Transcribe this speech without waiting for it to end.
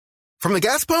From the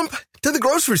gas pump to the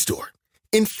grocery store,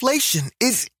 inflation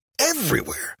is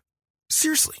everywhere.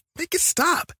 Seriously, make it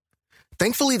stop.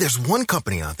 Thankfully, there's one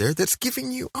company out there that's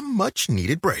giving you a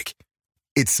much-needed break.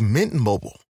 It's Mint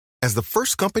Mobile. As the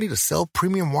first company to sell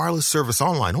premium wireless service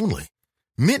online only,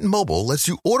 Mint Mobile lets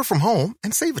you order from home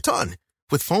and save a ton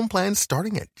with phone plans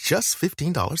starting at just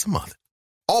 $15 a month.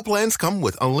 All plans come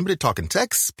with unlimited talk and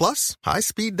text, plus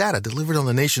high-speed data delivered on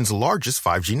the nation's largest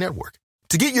 5G network.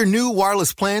 To get your new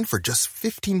wireless plan for just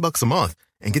 $15 a month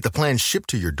and get the plan shipped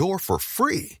to your door for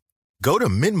free, go to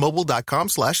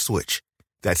mintmobile.com/switch.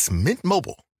 That's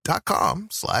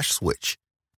mintmobile.com/switch.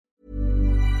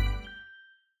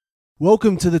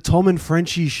 Welcome to the Tom and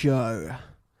Frenchy show.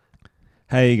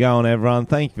 How you going, everyone?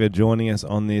 Thank you for joining us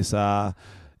on this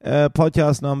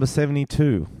podcast number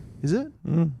 72. Is it?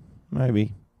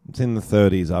 Maybe. It's in the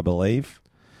 30s, I believe.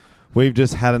 We've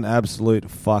just had an absolute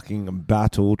fucking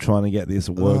battle trying to get this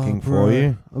working for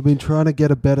you. I've been trying to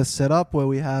get a better setup where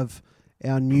we have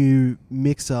our new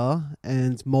mixer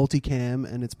and multicam,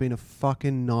 and it's been a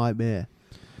fucking nightmare.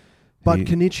 But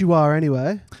konnichiwa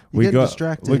anyway. You're getting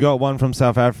distracted. We got one from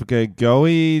South Africa,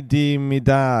 Goeie di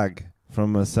Middag,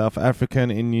 from a South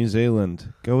African in New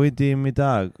Zealand. Goeie di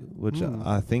Middag, which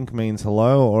I think means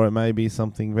hello, or it may be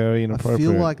something very inappropriate.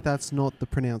 I feel like that's not the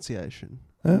pronunciation.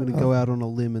 I'm going to go out on a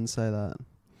limb and say that.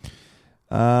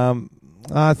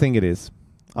 I think it is.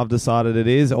 I've decided it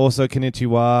is. Also,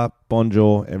 konnichiwa,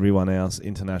 bonjour, everyone else,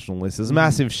 international listeners.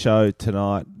 Massive show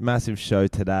tonight, massive show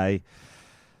today.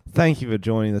 Thank you for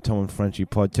joining the Tom and Frenchy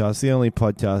podcast, the only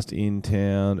podcast in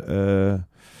town.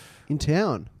 In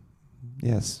town?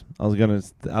 Yes. I was gonna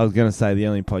say the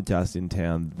only podcast in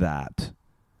town that,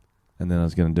 and then I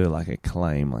was gonna do like a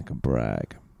claim, like a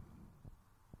brag.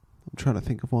 I'm trying to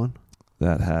think of one.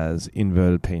 That has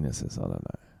inverted penises. I don't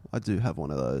know. I do have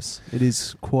one of those. It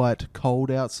is quite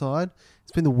cold outside.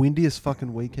 It's been the windiest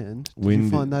fucking weekend. Did you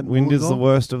find that? Wind is the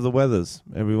worst of the weathers.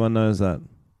 Everyone knows that.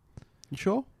 You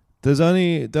sure?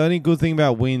 The only good thing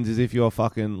about winds is if you're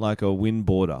fucking like a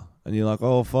windboarder and you're like,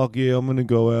 oh fuck yeah, I'm gonna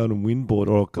go out and windboard,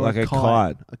 or like a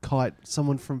kite. A kite.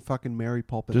 Someone from fucking Mary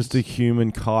Poppins. Just a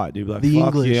human kite. You'd be like, the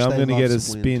fuck English, yeah, I'm gonna get a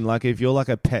spin. Wind. Like if you're like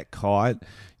a pet kite,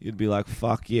 you'd be like,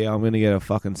 fuck yeah, I'm gonna get a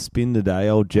fucking spin today.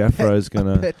 Old Jeffro's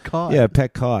gonna pet kite. Yeah,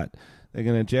 pet kite.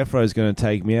 Jeffro's gonna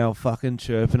take me out fucking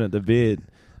chirping at the bid.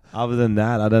 Other than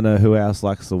that, I don't know who else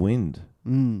likes the wind.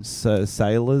 So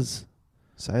sailors,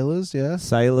 yeah.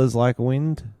 Sailors like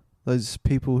wind. Those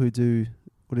people who do,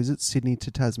 what is it, Sydney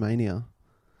to Tasmania.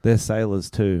 They're sailors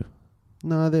too.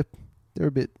 No, they're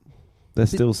a bit. They're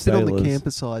still sailors. Bit on the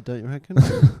camper side, don't you reckon?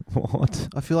 What?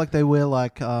 I feel like they wear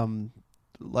like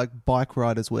bike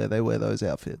riders wear. They wear those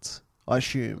outfits. I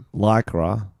assume.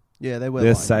 Lycra. Yeah, they wear.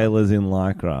 They're Lycra. sailors in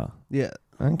Lycra. Yeah.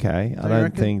 Okay, I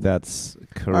don't think that's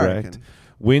correct.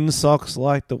 Wind socks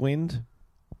like the wind.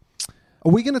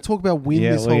 Are we going to talk about wind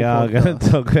this whole podcast? Yeah, we are going to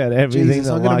talk about everything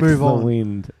that likes the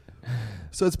wind.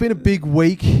 So it's been a big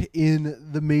week in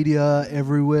the media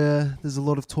everywhere. There's a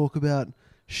lot of talk about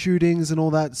shootings and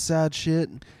all that sad shit.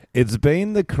 It's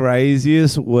been the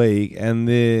craziest week, and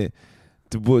there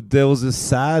was a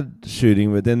sad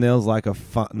shooting, but then there was like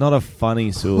not a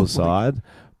funny suicide,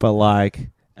 but like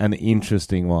an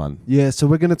interesting one. Yeah, so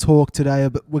we're going to talk today,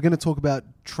 but we're going to talk about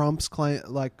Trump's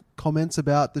comments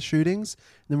about the shootings.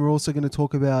 And then we're also going to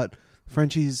talk about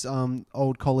Frenchy's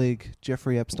old colleague,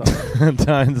 Jeffrey Epstein.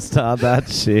 Don't start that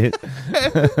shit.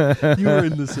 You were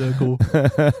in the circle.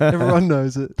 Everyone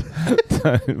knows it.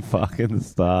 Don't fucking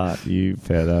start, you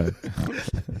pedo.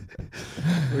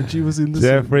 Frenchy was in the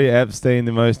Jeffrey Epstein,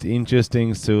 the most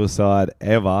interesting suicide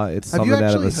ever. It's something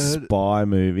out of a spy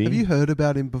movie. Have you heard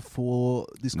about him before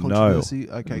this controversy?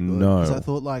 No. Okay, good. No. Because I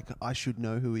thought I should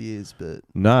know who he is, but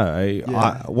no.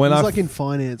 When I was in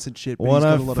finance and shit. But when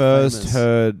I first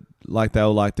heard, they were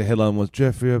like, the headline was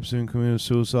Jeffrey Epstein committed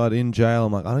suicide in jail.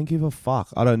 I'm like, I don't give a fuck.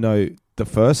 I don't know the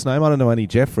first name. I don't know any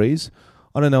Jeffreys.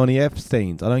 I don't know any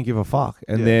Epsteins. I don't give a fuck.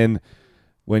 And then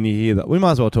when you hear that, we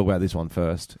might as well talk about this one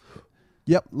first.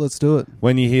 Yep, let's do it.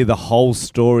 When you hear the whole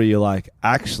story, you're like,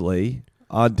 actually,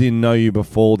 I didn't know you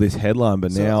before this headline,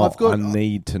 but now I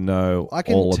need to know all about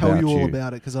you. I can tell you all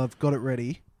about it because I've got it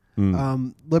ready.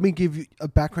 Let me give you a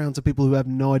background to people who have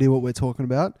no idea what we're talking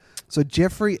about. So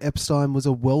Jeffrey Epstein was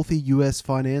a wealthy US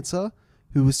financier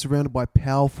who was surrounded by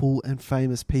powerful and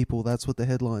famous people. That's what the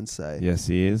headlines say. Yes,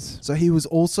 he is. So he was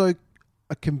also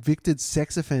a convicted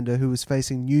sex offender who was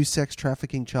facing new sex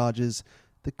trafficking charges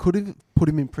that could have put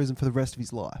him in prison for the rest of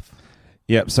his life.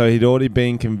 Yep, so he'd already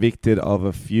been convicted of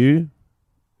a few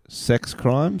sex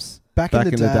crimes. back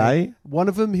in the day, one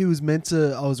of them he was meant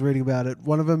to. I was reading about it.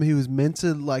 One of them he was meant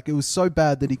to like. It was so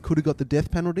bad that he could have got the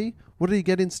death penalty. What did he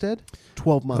get instead?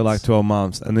 12 months. For like 12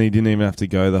 months, and then he didn't even have to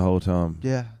go the whole time.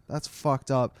 Yeah, that's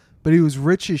fucked up. But he was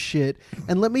rich as shit.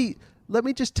 And let me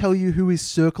just tell you who his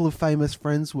circle of famous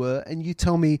friends were, and you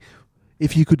tell me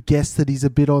if you could guess that he's a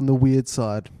bit on the weird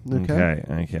side.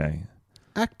 Okay.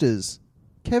 Actors.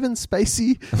 Kevin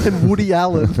Spacey and Woody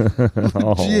Allen.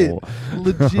 Legit.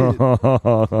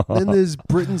 Then there's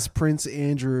Britain's Prince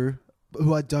Andrew,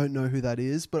 who I don't know who that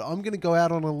is, but I'm going to go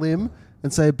out on a limb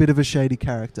and say a bit of a shady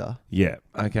character. Yeah,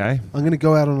 okay. I'm going to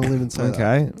go out on a limb and say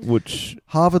okay, which...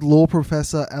 Harvard law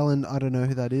professor Alan, I don't know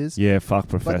who that is. Yeah, fuck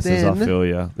professors, I feel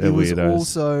ya. They're weirdos. He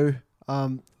was also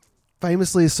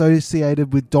famously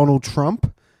associated with Donald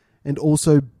Trump and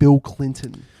also Bill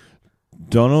Clinton.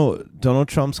 Donald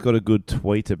Trump's got a good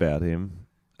tweet about him.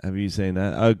 Have you seen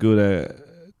that? A good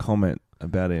comment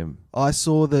about him. I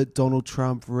saw that Donald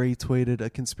Trump retweeted a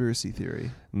conspiracy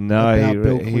theory. No,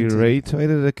 he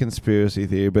retweeted a conspiracy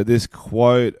theory, but this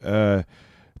quote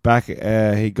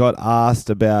he got asked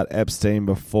about Epstein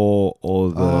before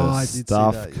all the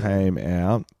stuff came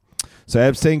out. So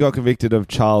Epstein got convicted of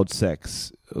child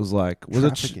sex. It was like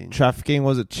trafficking?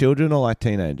 Was it children or like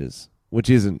teenagers? Which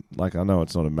isn't, like, I know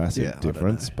it's not a massive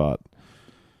difference, but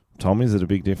Tom, is it a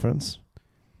big difference?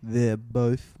 They're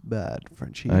both bad,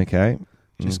 Frenchy. Okay.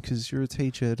 Just because you're a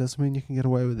teacher doesn't mean you can get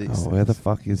away with these things. Where the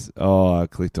fuck is... Oh, I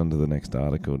clicked onto the next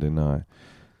article, didn't I?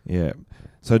 Yeah.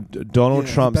 So Donald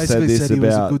Trump said this said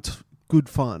about... He was good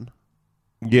fun.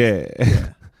 Yeah.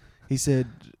 He said,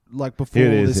 like, before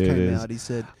all this came out, he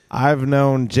said... I've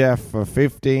known Jeff for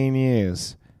 15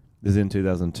 years. This is in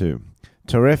 2002.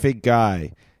 Terrific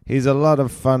guy. He's a lot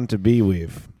of fun to be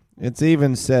with. It's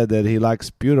even said that he likes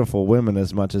beautiful women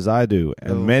as much as I do,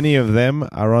 and many of them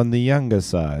are on the younger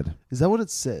side. Is that what it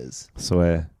says?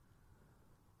 Swear.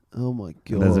 Oh my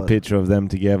God. And there's a picture of them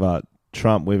together.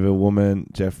 Trump with a woman,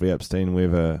 Jeffrey Epstein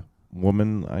with a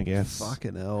woman, I guess.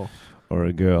 Fucking hell. Or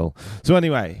a girl. So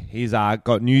anyway, he's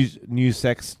got new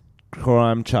sex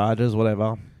crime charges,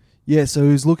 whatever. Yeah, so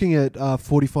he was looking at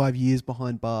 45 years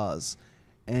behind bars.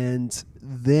 And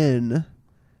then...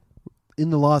 in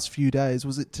the last few days,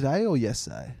 was it today or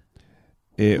yesterday?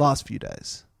 Last few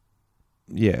days.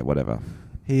 Yeah, whatever.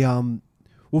 He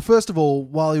well, first of all,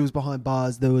 while he was behind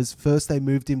bars, they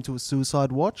moved him to a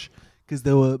suicide watch because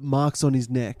there were marks on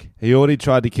his neck. He already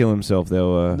tried to kill himself. There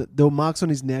were marks on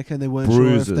his neck, and they weren't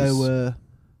bruises. sure if they were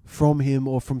from him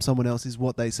or from someone else. Is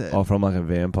what they said. Oh, from like a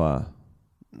vampire.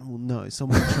 Well, no,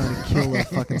 someone trying to kill a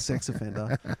fucking sex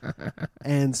offender.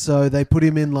 And so they put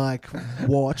him in like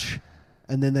watch.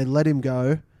 And then they let him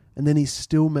go, and then he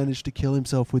still managed to kill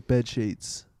himself with bed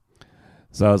sheets.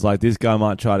 So I was like, this guy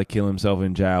might try to kill himself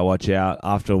in jail. Watch out.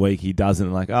 After a week, he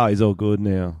doesn't. Like, oh, he's all good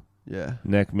now. Yeah.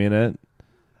 Next minute,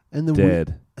 and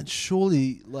dead. And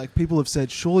surely, like people have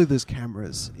said, surely there's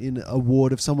cameras in a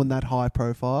ward of someone that high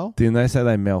profile. Didn't they say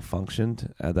they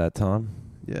malfunctioned at that time?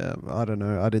 Yeah, I don't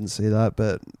know. I didn't see that,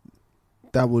 but...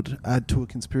 that would add to a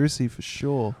conspiracy for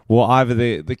sure. Well,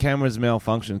 either the cameras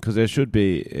malfunction because there should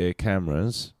be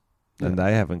cameras, and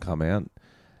they haven't come out.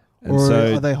 And or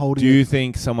so are they holding? Do you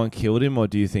think someone killed him, or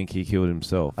do you think he killed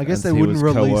himself? I guess they wouldn't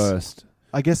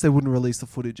release the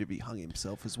footage if he hung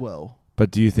himself as well. But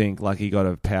do you think like he got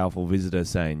a powerful visitor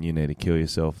saying you need to kill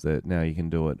yourself, that now you can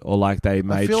do it, or like they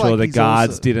made sure like the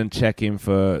guards didn't check him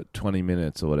for 20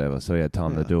 minutes or whatever, so he had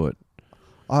time to do it?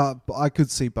 I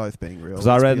could see both being real. Because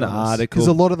I read an article. Because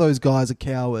a lot of those guys are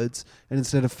cowards, and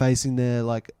instead of facing their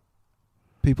like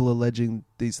people alleging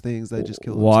these things, they just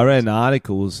kill themselves. Well, I read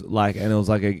articles and it was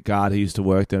like a guard who used to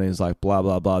work there, and he was like, blah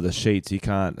blah blah. The sheets, you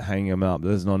can't hang them up.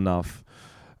 There's not enough.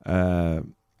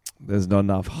 There's not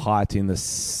enough height in the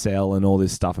cell, and all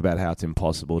this stuff about how it's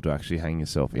impossible to actually hang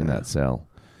yourself in that cell.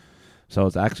 So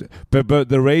it's actually, but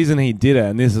the reason he did it,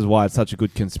 and this is why it's such a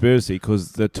good conspiracy,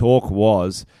 because the talk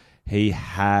was. He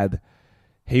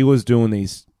was doing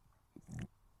these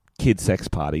kid sex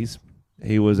parties.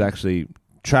 He was actually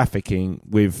trafficking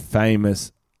with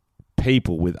famous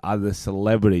people, with other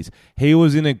celebrities. He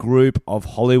was in a group of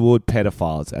Hollywood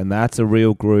pedophiles, and that's a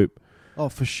real group. Oh,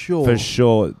 for sure. For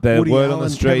sure. The Woody word Allen, on the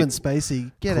street. Kevin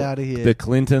Spacey, get out of here. The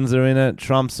Clintons are in it.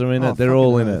 Trumps are in it. They're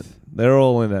all in it. They're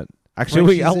all in it.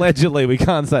 Actually, allegedly, we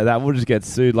can't say that. We'll just get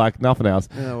sued like nothing else.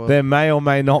 Yeah, well, there may or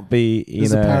may not be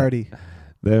in a parody.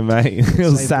 There may it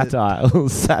was satire. It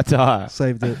was satire.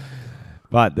 Saved it.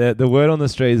 But the word on the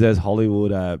street is there's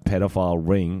Hollywood pedophile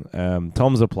ring.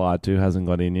 Tom's applied to, hasn't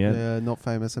got in yet. Yeah, not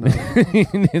famous enough.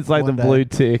 It's like the blue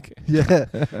tick. Yeah.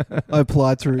 I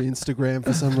applied through Instagram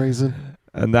for some reason.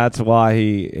 And that's why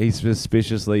he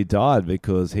suspiciously died,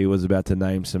 because he was about to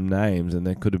name some names, and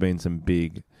there could have been some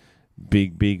big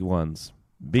ones.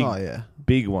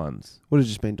 Big ones. Would have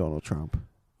just been Donald Trump.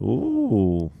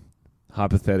 Ooh.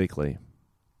 Hypothetically.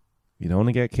 You don't want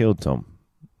to get killed, Tom.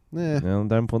 Yeah. No,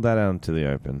 don't put that out into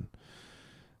the open.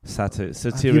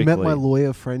 Satirically. Have you met my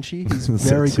lawyer, Frenchy? He's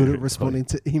very good at responding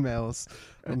to emails.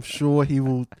 I'm sure he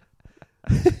will.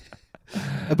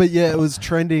 But yeah, it was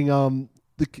trending.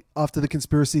 After the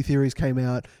conspiracy theories came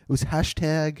out, it was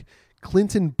hashtag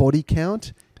Clinton body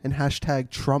count and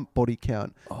hashtag Trump body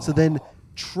count. So then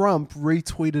Trump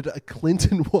retweeted a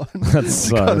Clinton one That's to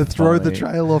so kind of throw the funny.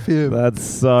 trail off him. That's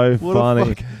so What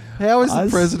funny. How is the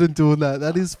president doing that?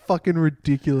 That is fucking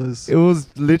ridiculous. It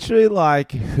was literally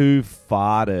like who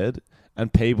farted,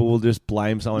 and people will just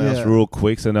blame someone else real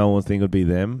quick so no one will think it would be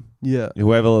them. Yeah.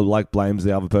 Whoever like blames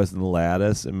the other person the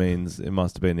loudest, it means it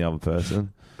must have been the other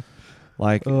person.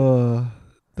 Like,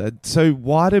 so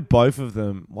why are both of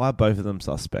them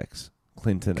suspects?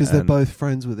 Clinton, because they're both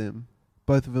friends with him.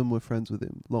 Both of them were friends with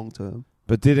him long term.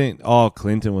 But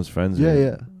Clinton was friends with him?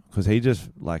 Yeah. Because he just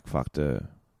like fucked a...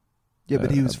 Yeah, but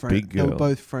he was friends. They were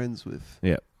both friends with...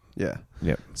 Yeah. Yeah.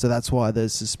 Yeah. So that's why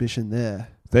there's suspicion there.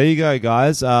 There you go,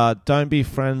 guys. Don't be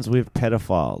friends with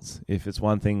pedophiles. If it's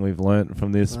one thing we've learnt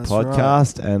from this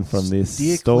podcast and from this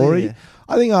story. Clear.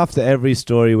 I think after every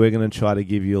story, we're going to try to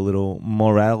give you a little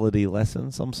morality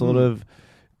lesson, some sort of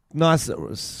nice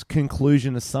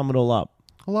conclusion to sum it all up.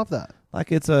 I love that.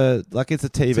 Like it's a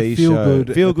TV show.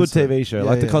 Feel good TV show,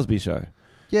 like the Cosby Show.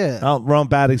 Yeah. Oh, wrong,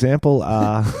 bad example.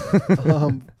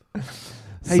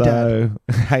 Hey, Dad.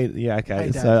 Hey, yeah, okay.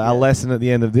 Hey, Dad, Our lesson at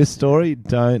the end of this story: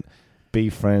 don't be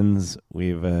friends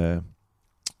with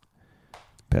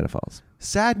pedophiles.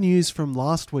 Sad news from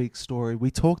last week's story.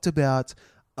 We talked about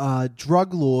a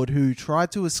drug lord who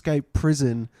tried to escape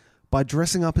prison by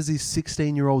dressing up as his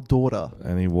 16-year-old daughter.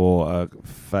 And he wore a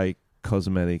fake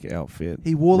cosmetic outfit.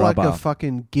 He wore like a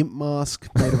fucking gimp mask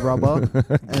made of rubber.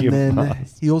 And then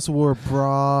he also wore a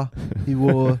bra. He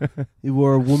wore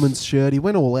a woman's shirt. He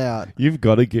went all out. You've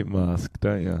got a gimp mask,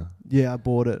 don't you? Yeah, I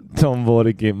bought it. Tom bought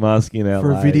a gimp mask in LA.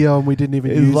 For a video, and we didn't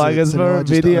even use it. It's for a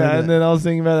video, and then I was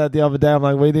thinking about that the other day. I'm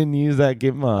like, we didn't use that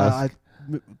gimp mask.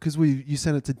 Because you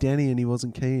sent it to Danny and he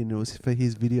wasn't keen. It was for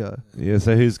his video. Yeah,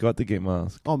 so who's got the gimp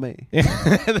mask? Oh, me.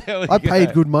 I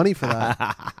paid good money for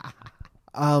that.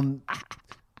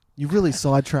 You really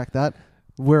sidetracked that.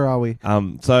 Where are we?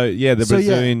 The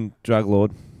Brazilian drug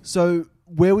lord. So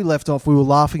where we left off, we were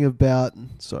laughing about...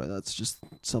 Sorry, that's just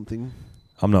something...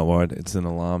 I'm not worried. It's an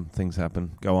alarm. Things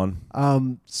happen. Go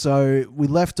on. So we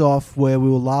left off where we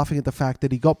were laughing at the fact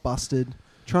that he got busted,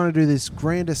 trying to do this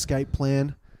grand escape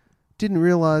plan. Didn't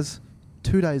realise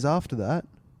 2 days after that,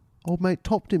 old mate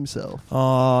topped himself.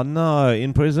 Oh, no.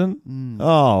 In prison?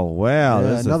 Oh, wow.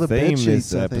 There's another a theme bed this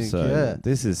sheets, episode. Yeah.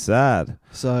 This is sad.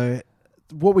 So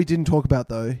what we didn't talk about,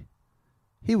 though,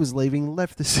 he was leaving,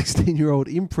 left the 16-year-old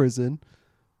in prison.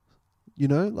 You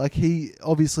know, like he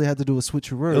obviously had to do a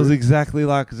switcheroo. It was exactly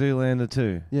like Zoolander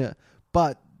 2. Yeah.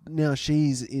 But now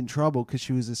she's in trouble because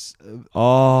she was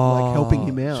like helping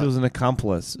him out. She was an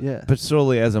accomplice. Yeah. But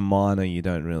surely as a minor, you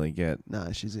don't really get...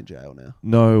 No, she's in jail now.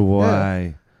 No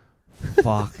way. Yeah.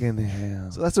 Fucking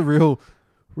hell. So that's a real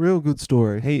good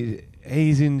story.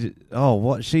 He's in... Oh,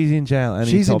 what? She's in jail and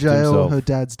she's he in topped jail. himself. Her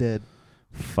dad's dead.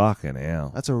 Fucking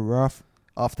hell. That's a rough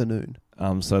afternoon.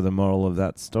 So the moral of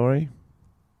that story?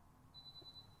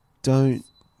 Don't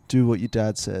do what your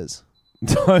dad says.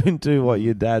 Don't do what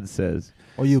your dad says.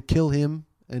 Or you'll kill him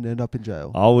and end up in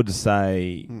jail. I would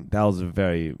say that was a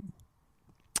very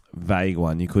vague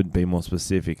one. You could be more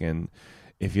specific. And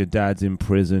if your dad's in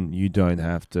prison, you don't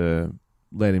have to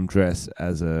let him dress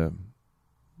as a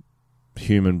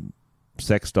human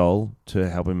sex doll to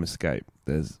help him escape.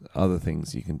 There's other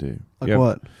things you can do. Like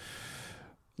what?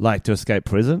 Like to escape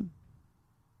prison?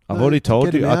 I've already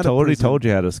told you. I already told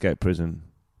you how to escape prison.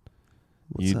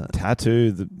 What's that?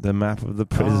 Tattoo the map of the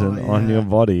prison on your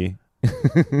body.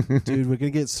 Dude, we're going to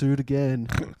get sued again.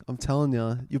 I'm telling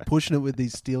you. You're pushing it with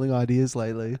these stealing ideas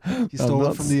lately. You stole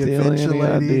it from the adventure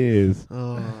lady. Ideas.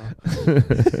 Oh.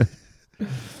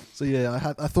 So,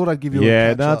 yeah, I thought I'd give you a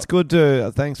catch up. It's good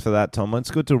to... Thanks for that, Tom.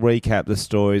 It's good to recap the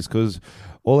stories because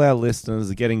all our listeners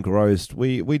are getting engrossed.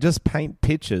 We just paint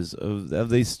pictures of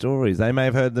these stories. They may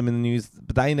have heard them in the news,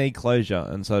 but they need closure,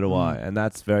 and so do I. And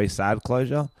that's very sad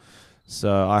closure.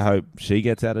 So I hope she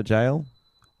gets out of jail.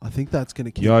 I think that's going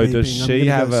to keep beeping. Does she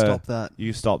have stop that.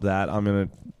 You stop that.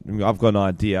 I've got an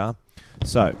idea.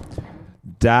 So,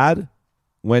 Dad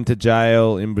went to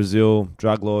jail in Brazil,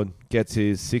 drug lord, gets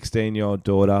his 16-year-old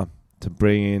daughter to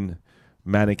bring in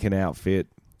mannequin outfit,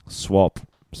 swap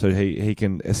so he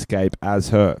can escape as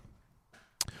her.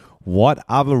 What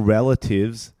other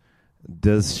relatives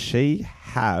does she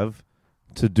have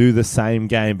to do the same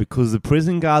game? Because the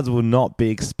prison guards will not be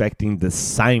expecting the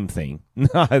same thing.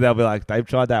 No, they'll be like, they've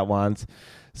tried that once.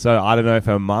 So I don't know if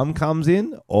her mum comes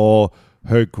in or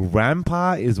her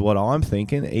grandpa is what I'm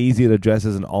thinking. Easier to dress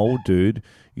as an old dude.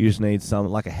 You just need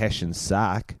something like a Hessian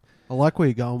sack. I like where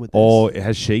you're going with this. Or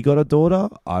has she got a daughter?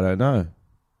 I don't know.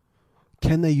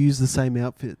 Can they use the same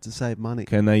outfit to save money?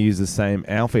 Can they use the same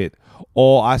outfit?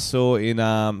 Or I saw in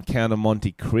Count of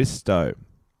Monte Cristo.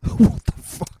 What the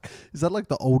fuck? Is that like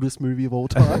the oldest movie of all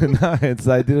time? No,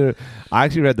 they did it. I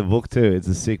actually read the book too. It's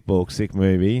a sick book, sick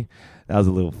movie. That was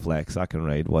a little flex. I can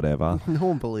read whatever. No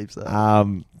one believes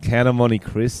that. Count of Monte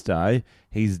Cristo,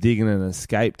 he's digging an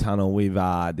escape tunnel with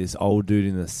this old dude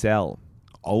in the cell.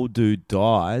 Old dude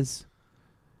dies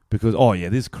because,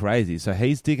 this is crazy. So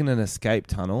he's digging an escape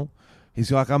tunnel. He's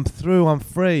like, I'm through, I'm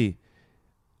free.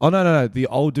 Oh, no. The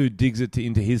old dude digs it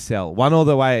into his cell. One all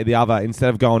the way, the other, instead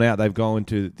of going out, they've gone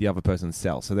into the other person's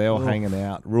cell. So they're all hanging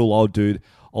out. Rule old dude.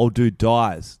 Old dude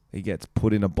dies. He gets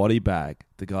put in a body bag.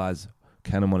 The guy's,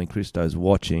 Count of Monte Cristo's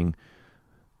watching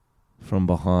from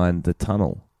behind the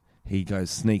tunnel. He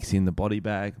sneaks in the body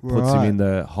bag, puts him in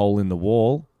the hole in the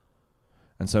wall.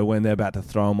 And so when they're about to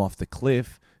throw him off the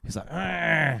cliff, he's like,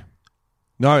 Argh!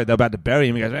 No, they're about to bury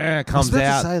him. He goes, comes out. I was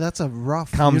about to say, that's a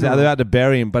rough Comes funeral. out. They're about to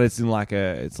bury him, but it's in like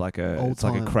a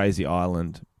crazy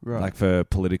island, like for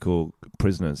political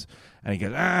prisoners. And he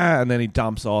goes, and then he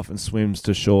dumps off and swims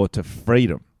to shore to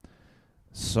freedom.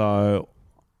 So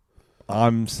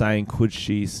I'm saying, could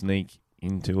she sneak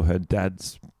into her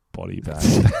dad's body bag?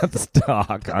 That's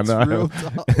dark. I know. Real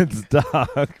dark. It's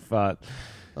dark, but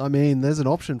I mean, there's an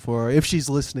option for her if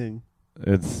she's listening.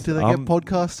 Do they get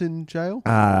podcasts in jail?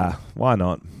 Why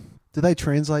not? Do they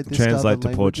translate this Translate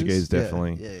stuff to Portuguese,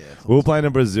 definitely. Yeah. We were playing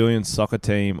a Brazilian soccer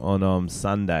team on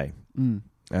Sunday,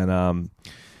 and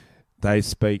they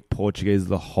speak Portuguese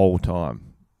the whole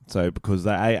time. So because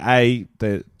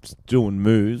they're doing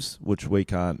moves which we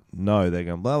can't know, they're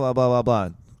going blah blah blah blah blah.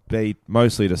 B,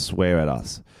 mostly to swear at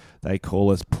us. They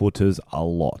call us putters a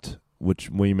lot,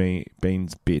 which we mean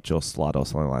means bitch or slut or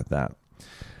something like that.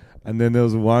 And then there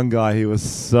was one guy, he was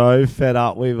so fed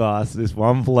up with us. This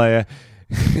one player,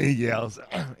 he yells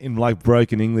in like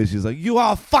broken English. He's like, "You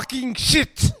are fucking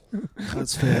shit."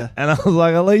 That's fair. And I was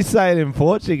like, at least say it in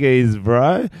Portuguese,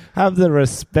 bro. Have the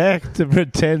respect to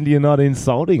pretend you're not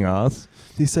insulting us.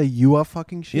 Did you say you are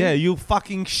fucking shit? Yeah, you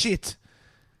fucking shit.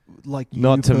 Like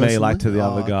not to personally? me, like to the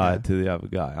other guy. Okay. To the other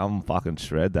guy. I'm fucking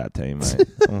shred that team, mate.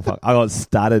 I got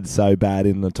studded so bad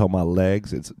in the top of my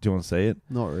legs. Do you want to see it?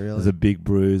 Not really. There's a big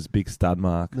bruise, big stud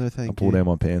mark. No, thank you. I pulled down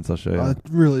my pants. I'll show you. I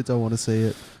really don't want to see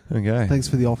it. Okay. Thanks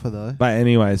for the offer, though. But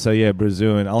anyway, so yeah,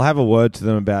 Brazilian. I'll have a word to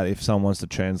them about if someone wants to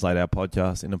translate our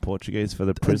podcast into Portuguese for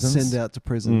the prisons. And send out to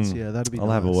prisons. Yeah, that'd be nice.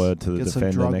 I'll have a word to the Get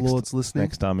defender some drug lords listening.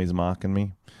 next time he's marking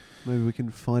me. Maybe we can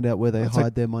find out where they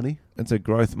hide their money. It's a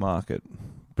growth market,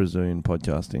 Brazilian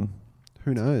podcasting.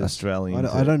 Who knows? Australian.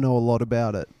 I don't know a lot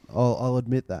about it. I'll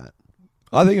admit that.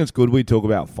 I think it's good we talk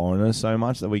about foreigners so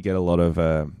much that we get a lot of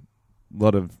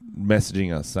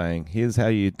messaging us saying, here's how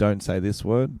you don't say this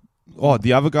word. Oh,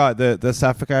 the other guy, the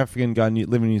South African guy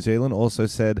living in New Zealand also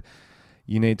said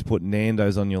you need to put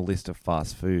Nando's on your list of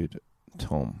fast food,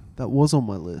 Tom. That was on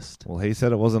my list. Well, he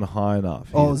said it wasn't high enough.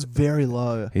 It was very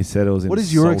low. He said it was What insulting.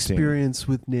 is your experience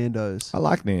with Nando's? I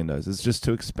like Nando's. It's just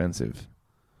too expensive.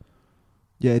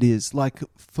 Yeah, it is. Like,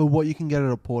 for what you can get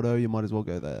at a Porto, you might as well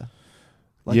go there.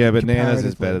 Like, yeah, but Nando's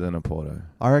is better than a Porto.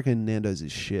 I reckon Nando's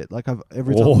is shit. Like,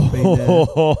 every time I've been there,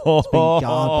 it's been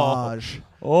garbage.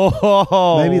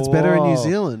 Maybe it's better in New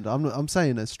Zealand. I'm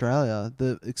saying Australia.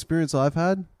 The experience I've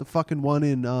had, the fucking one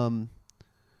in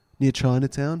near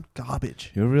Chinatown,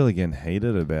 garbage. You're really getting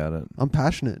heated about it. I'm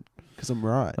passionate because I'm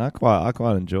right. I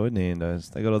quite enjoyed Nando's.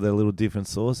 They got all their little different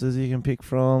sauces you can pick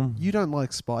from. You don't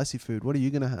like spicy food. What are you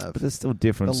going to have? But there's still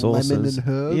different the sauces. Lemon and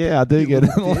herb? Yeah, I do get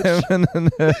lemon and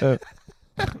herb.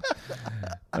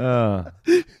 That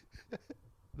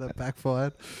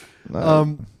backfired.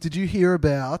 No. Did you hear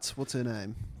about, what's her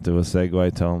name? Do a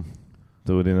segue, Tom.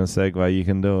 Do it in a segue. You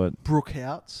can do it. Brooke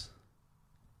Houts?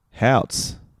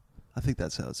 Houts. I think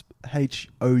that's how it's Hout.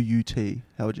 How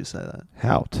would you say that?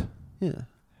 Hout. Yeah.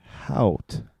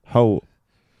 Hout.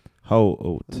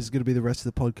 This is going to be the rest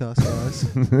of the podcast, guys.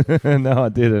 No, I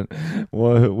didn't.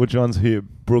 Well, which one's here?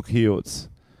 Brooke Houts.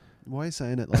 Why are you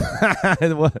saying it like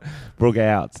that? Brooke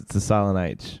Houts. It's a silent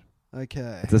H.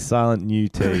 Okay. It's a silent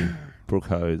UT. Brooke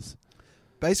Hose.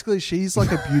 Basically, she's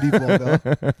like a beauty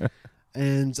vlogger.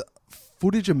 And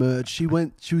footage emerged. She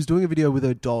was doing a video with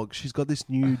her dog. She's got this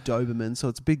new Doberman, so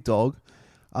it's a big dog.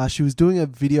 She was doing a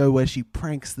video where she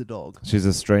pranks the dog. She's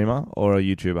a streamer or a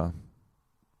YouTuber?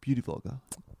 Beauty vlogger.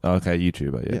 Okay,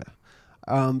 YouTuber, yeah.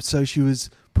 So she was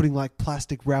putting like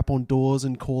plastic wrap on doors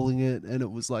and calling it, and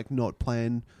it was like not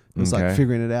planned. It was like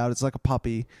figuring it out. It's like a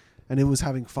puppy, and it was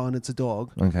having fun. It's a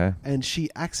dog. Okay. And she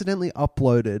accidentally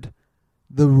uploaded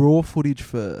the raw footage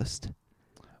first.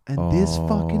 And this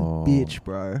fucking bitch,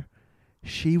 bro,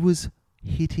 she was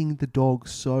hitting the dog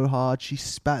so hard. She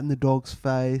spat in the dog's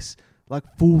face, like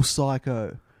full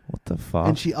psycho. What the fuck?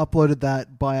 And she uploaded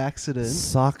that by accident.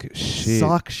 Suck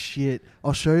shit.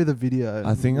 I'll show you the video.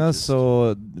 I think I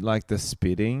saw like the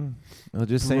spitting. It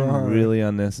just seemed really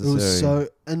unnecessary. It was so,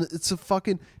 and it's a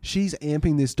fucking. She's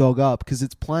amping this dog up because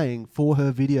it's playing for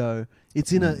her video.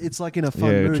 It's in a. It's like in a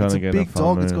fun mood. It's a big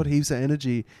dog. It's got heaps of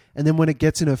energy. And then when it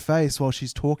gets in her face while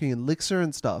she's talking and licks her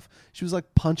and stuff, she was like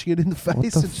punching it in the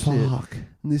face and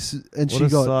shit. And she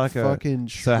got fucking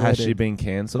shredded. So has she been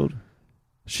cancelled?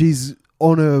 She's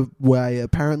on her way.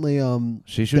 Apparently,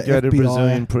 she should go to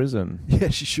Brazilian prison. Yeah,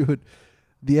 she should.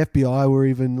 The FBI were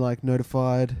even like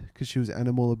notified because she was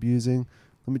animal abusing.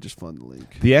 Let me just find the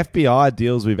link. The FBI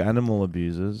deals with animal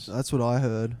abusers. That's what I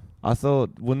heard. I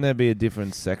thought, wouldn't there be a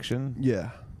different section? Yeah,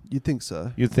 you'd think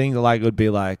so. You'd think like it would be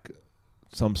like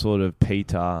some sort of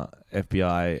PETA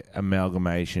FBI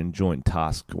amalgamation joint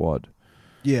task squad.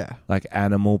 Yeah, like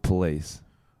animal police.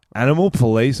 Animal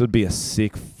police would be a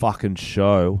sick fucking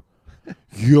show.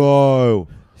 Yo,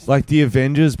 like the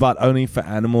Avengers, but only for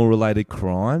animal-related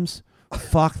crimes.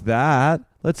 Fuck that.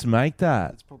 Let's make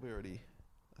that. It's probably already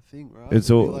a thing, right? It's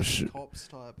all like cops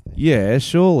type thing. Yeah,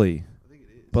 surely. I think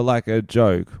it is. But like a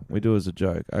joke. We do it as a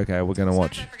joke. Okay, we're gonna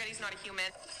watch. Don't forget he's not a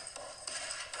human.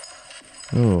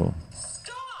 Oh.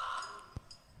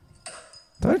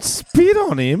 Don't spit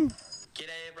on him. G'day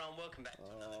everyone, welcome back to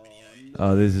another video.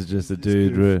 Oh, this is just a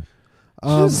dude. She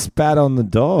just spat on the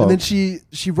dog. And then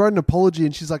she wrote an apology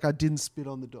and she's like, I didn't spit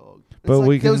on the dog. It's but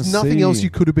like, there was nothing else you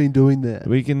could have been doing there.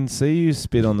 We can see you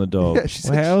spit on the dog. Yeah, she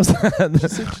said how's that? She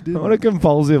said she didn't. What a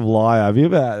compulsive liar. Have you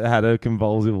ever had a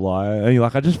compulsive liar? And you're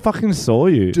like, I just fucking saw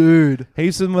you. Dude.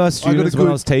 Heaps of my students when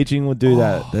I was teaching would do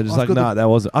that. They're just like, nah, that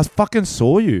wasn't. I fucking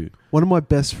saw you. One of my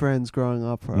best friends growing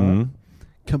up, right?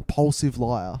 Compulsive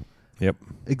liar. Yep.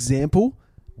 Example.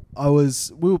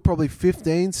 We were probably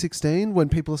 15, 16 when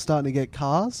people are starting to get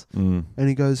cars. And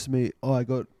he goes to me, I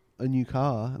got a new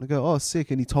car. And I go,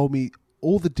 sick. And he told me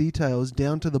all the details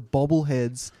down to the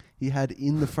bobbleheads he had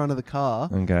in the front of the car.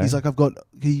 Okay. He's like,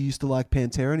 he used to like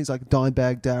Pantera. And he's like,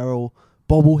 Dimebag Darrell,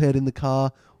 bobblehead in the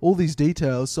car, all these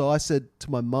details. So I said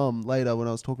to my mum later when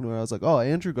I was talking to her, I was like,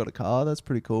 Andrew got a car. That's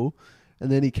pretty cool.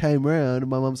 And then he came round and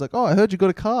my mum's like, I heard you got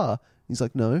a car. He's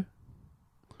like, no.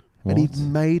 What? And he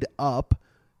made up.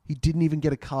 He didn't even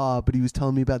get a car, but he was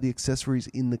telling me about the accessories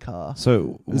in the car.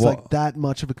 So it was like that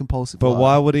much of a compulsive. But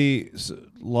why would he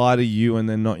lie to you and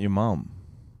then not your mum?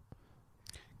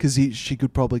 Because she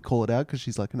could probably call it out because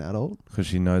she's like an adult. Because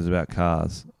she knows about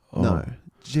cars. No,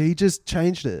 he just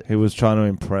changed it. He was trying to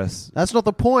impress. That's not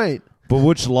the point. But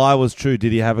which lie was true?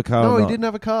 Did he have a car? No, or he not? didn't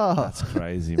have a car. That's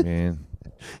crazy, man.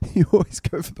 You always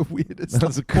go for the weirdest.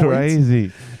 That's crazy.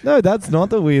 Points. No, that's not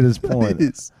the weirdest point.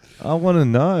 It is. I want to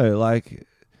know, like,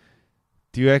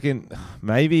 do you reckon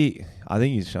maybe? I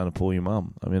think he's trying to pull your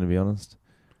mum. I'm going to be honest.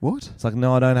 What? It's like,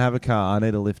 no, I don't have a car. I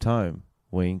need a lift home.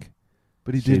 Wink.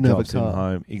 But he didn't have a drops him car.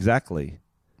 home. Exactly.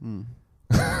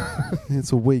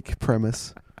 It's a weak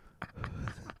premise.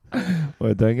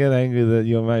 Well, don't get angry that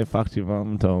your mate fucked your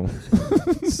mum, Tom.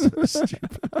 So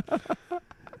stupid.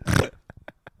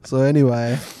 So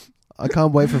anyway, I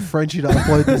can't wait for Frenchy to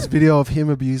upload this video of him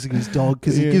abusing his dog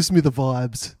because he gives me the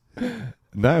vibes.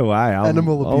 No way.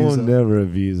 Animal I will abuser. never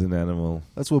abuse an animal.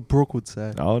 That's what Brooke would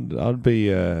say. I'd be...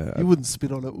 you wouldn't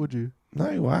spit on it, would you?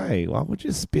 No way. Why would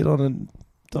you spit on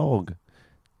a dog?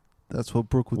 That's what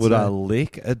Brooke would say. Would I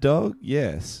lick a dog?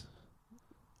 Yes.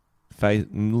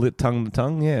 Tongue to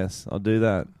tongue? Yes. I'll do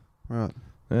that. Right.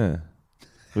 Yeah.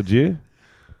 Would you?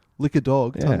 Lick a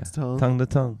dog, Yeah. tongue to tongue. Tongue to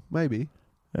tongue. Maybe.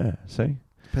 Yeah. See?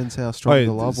 Depends how strong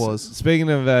the love was. Speaking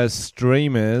of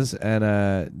streamers and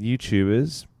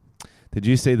YouTubers, did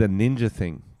you see the ninja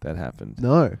thing that happened?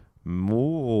 No.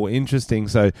 More interesting.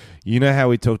 So, you know how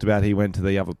we talked about he went to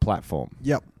the other platform?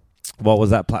 Yep. What was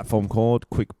that platform called?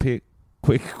 Quick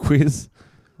Quiz?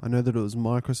 I know that it was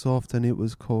Microsoft and it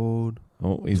was called...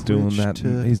 Oh, he's doing that.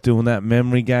 He's doing that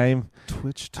memory game.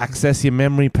 Twitch. Access your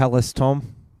memory palace,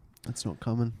 Tom. That's not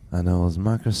coming. I know it was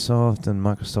Microsoft, and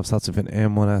Microsoft starts with an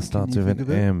M. What else starts with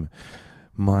an M?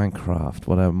 Minecraft.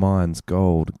 Whatever. Mine's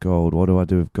gold. Gold. What do I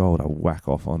do with gold? I whack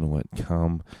off onto it.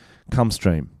 Come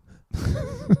stream.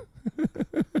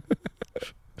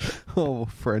 Oh,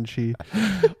 Frenchy.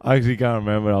 I actually can't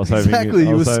remember. I was hoping Exactly,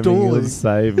 you were hoping stalling. you'd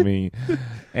save me.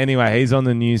 Anyway, he's on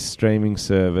the new streaming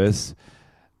service.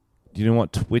 Do you know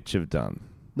what Twitch have done?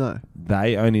 No.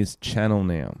 They own his channel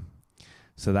now.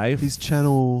 So His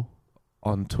channel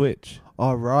on Twitch.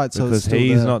 Oh, right. So because it's still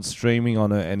he's there. not streaming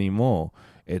on it anymore.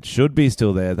 It should be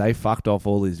still there. They fucked off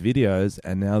all his videos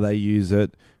and now they use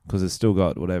it because it's still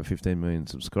got 15 million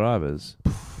subscribers.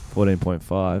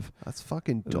 14.5. That's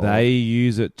fucking dog. They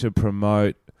use it to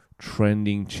promote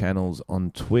trending channels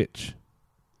on Twitch.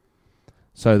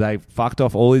 So they fucked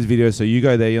off all his videos. So you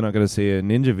go there, you're not going to see a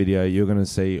Ninja video. You're going to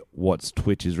see what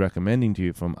Twitch is recommending to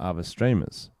you from other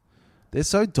streamers. They're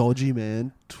so dodgy,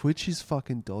 man. Twitch is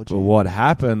fucking dodgy. But what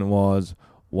happened was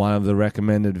one of the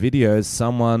recommended videos,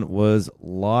 someone was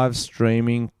live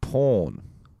streaming porn.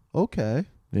 Okay.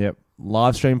 Yep.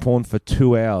 Live stream porn for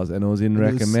 2 hours and it was in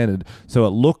recommended. So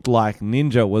it looked like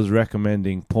Ninja was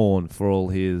recommending porn for all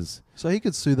his... So he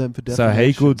could sue them for So defamation.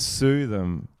 he could sue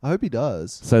them. I hope he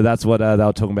does. So that's what they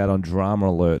were talking about on Drama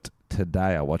Alert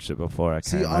today. I watched it before I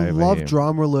came See, I over love here.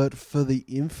 Drama Alert for the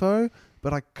info,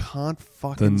 but I can't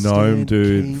fucking The gnome stand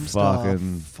dude Keemstar.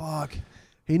 fucking- Fuck.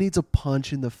 He needs a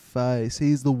punch in the face.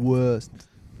 He's the worst.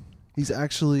 He's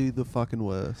actually the fucking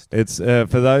worst. It's for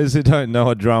those who don't know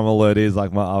what Drama Alert is.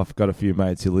 Like I've got a few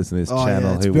mates who listen to this Oh, channel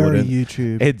yeah, it's who very wouldn't.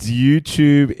 YouTube. It's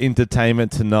YouTube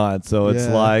Entertainment Tonight. So it's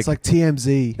like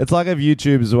TMZ. it's like if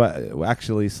YouTube's were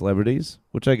actually celebrities,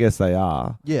 which I guess they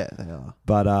are. Yeah, they are.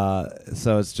 But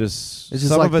so it's just It's just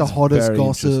some like of the it's hottest very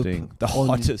gossip interesting. The on-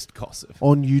 hottest gossip.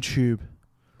 On YouTube.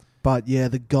 But yeah,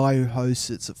 the guy who hosts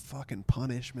it's a fucking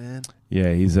punish, man.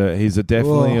 Yeah, he's a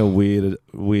definitely Ugh.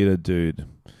 a weirder dude.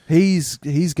 He's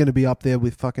going to be up there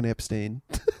with fucking Epstein.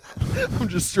 I'm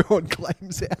just throwing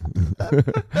claims out.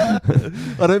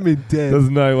 I don't mean dead. There's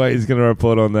no way he's going to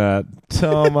report on that.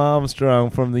 Tom Armstrong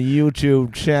from the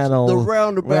YouTube channel The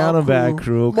roundabout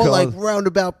crew More like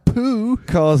roundabout poo.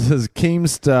 causes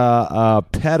Keemstar a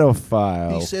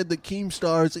pedophile. He said that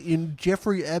Keemstar is in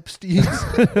Jeffrey Epstein's.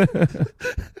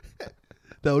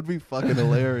 That would be fucking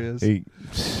hilarious.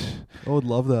 I would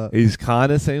love that. He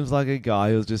kind of seems like a guy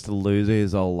who's just a loser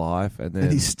his whole life, and And he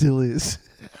then still is.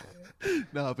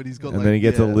 No, but he's got and then he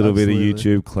gets a little bit of absolutely.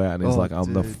 YouTube clout, and he's Oh, like,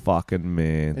 "I'm the dude. fucking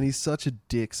man." And he's such a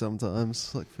dick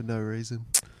sometimes, like for no reason.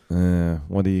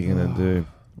 What are you gonna do?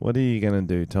 What are you gonna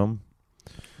do, Tom?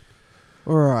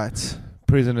 All right.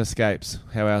 Prison escapes.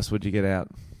 How else would you get out?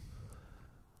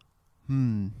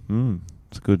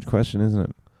 It's a good question, isn't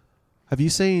it? Have you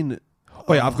seen?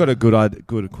 Wait, I've got a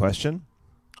good question.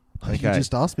 You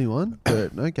just asked me one,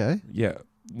 but okay. Yeah.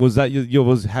 Was that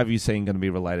your have you seen going to be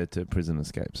related to prison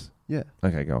escapes? Yeah.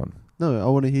 Okay, go on. No, I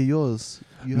want to hear yours.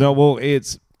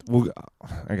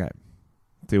 Okay.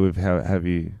 Deal with have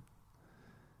you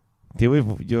deal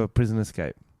with your prison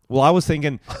escape. Well, I was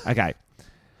thinking, okay,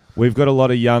 we've got a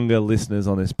lot of younger listeners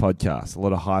on this podcast, a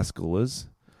lot of high schoolers.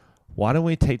 Why don't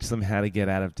we teach them how to get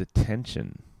out of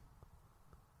detention?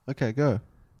 Okay, go.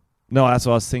 No, that's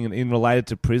what I was thinking in related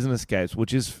to prison escapes,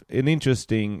 which is an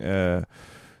interesting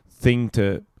thing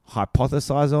to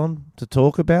hypothesize on, to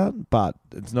talk about, but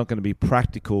it's not going to be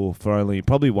practical for only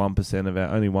 1%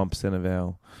 of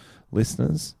our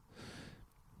listeners.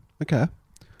 Okay.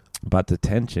 But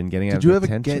detention, getting out of Did you ever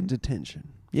detention. get detention?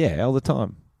 Yeah, all the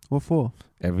time. What for?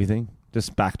 Everything.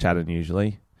 Just back chatting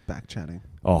usually. Back chatting.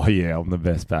 Oh yeah, I'm the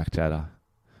best back chatter.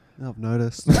 I've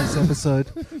noticed this episode.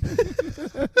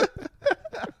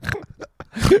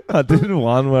 I did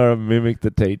one where I mimicked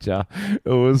the teacher. It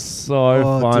was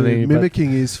so funny. Dude, but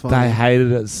mimicking is funny. they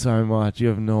hated it so much. You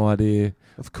have no idea.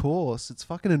 Of course, it's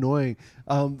fucking annoying.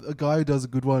 A guy who does a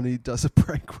good one, he does a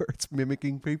prank where it's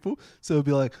mimicking people. So he'll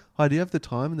be like, "Hi, do you have the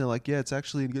time?" And they're like, "Yeah, it's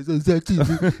actually." And he goes, "Oh, it's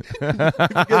actually."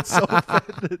 He gets so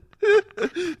offended.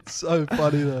 It's so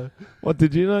funny though. What,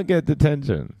 did you not get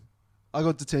detention? I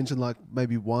got detention like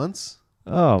maybe once.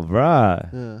 Oh, right.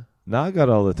 Yeah. No, I got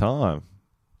it all the time.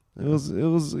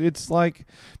 It's like,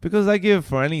 because they give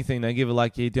for anything, they give it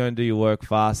like, you don't do your work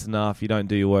fast enough, you don't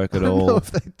do your work at I don't all. know if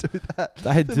they do that.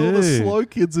 They Then do. all the slow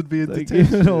kids would be in They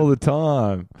detention. give it all the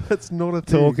time. That's not a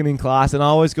thing. Talking in class, and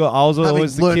I was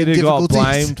always the learning kid who got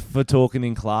difficulties. blamed for talking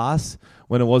in class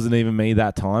when it wasn't even me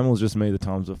that time. It was just me the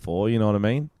times before. You know what I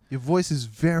mean? Your voice is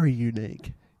very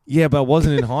unique. Yeah, but it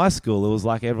wasn't in high school. It was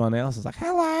like everyone else was like,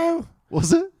 "Hello,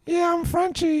 Was it? yeah, I'm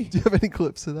Frenchy." Do you have any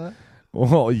clips of that?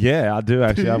 Well, yeah, I do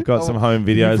actually. I've got some home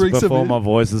Can you videos bring some before in? my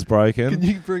voice is broken. Can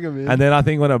you bring them in? And then I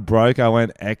think when it broke, I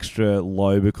went extra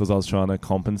low because I was trying to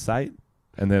compensate,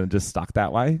 and then it just stuck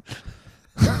that way.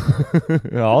 I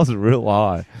was real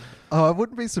high. Oh, I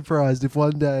wouldn't be surprised if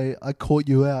one day I caught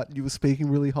you out and you were speaking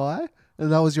really high,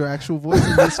 and that was your actual voice,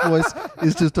 and this voice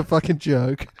is just a fucking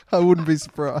joke, I wouldn't be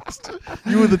surprised.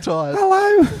 You were the type.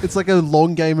 Hello. It's like a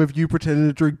long game of you pretending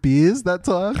to drink beers that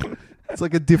time. It's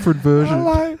like a different version.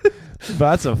 Hello.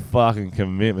 That's a fucking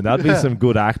commitment. That'd be some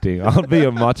good acting. I'd be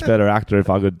a much better actor if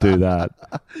I could do that.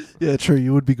 Yeah, true.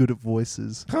 You would be good at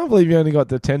voices. Can't believe you only got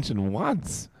detention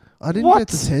once. I didn't get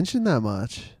detention that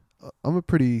much. I'm a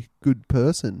pretty good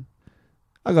person.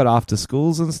 I got after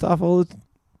schools and stuff all the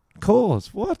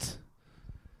course. What?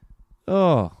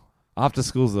 Oh, after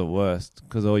school's the worst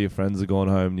because all your friends are going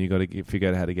home and you got to figure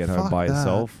out how to get home by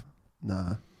yourself.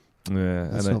 Nah. Yeah,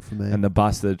 that's not for me. And the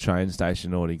bus to the train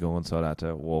station already gone, so I had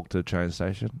to walk to the train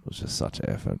station. It was just such an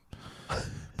effort.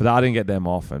 But I didn't get them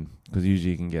often because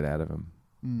usually you can get out of them.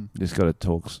 You just got to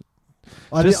talk.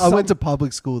 I went to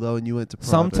public school though, and you went to private.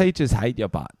 Some teachers hate you,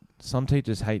 but some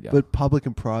teachers hate you. But public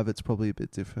and private's probably a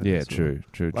bit different. Yeah, as well.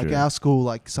 true. Like our school,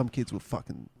 like some kids were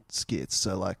fucking skits,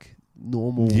 so like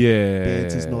normal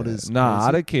bands is not as Nah, crazy.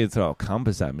 other kids throw a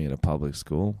compass at me in a public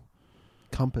school.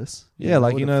 Compass. Yeah,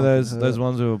 like I you would've know fucking those heard.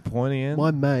 ones who were pointing in.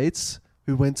 My mates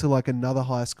who went to like another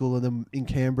high school and then in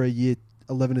Canberra year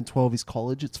 11 and 12 is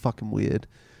college. It's fucking weird.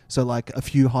 So like a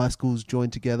few high schools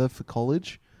joined together for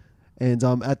college, and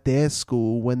at their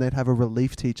school when they'd have a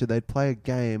relief teacher, they'd play a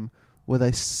game where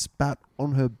they spat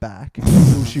on her back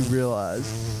until she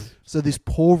realised. So this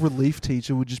poor relief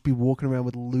teacher would just be walking around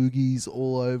with loogies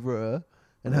all over her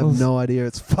and have no idea.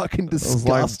 It's fucking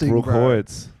disgusting, it was like Brooke bro.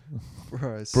 Hoyts.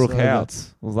 Bro, Brooke so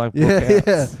Houts. It was like Brooke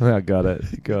Yeah, Houts. I got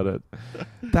it.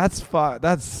 That's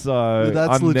That's so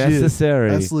That's legit. unnecessary.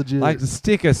 That's legit. Like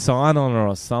stick a sign on her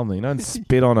or something. Don't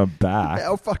spit on her back.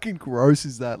 How fucking gross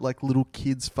is that? Like little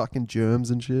kids fucking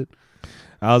germs and shit.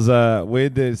 I was I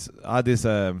had this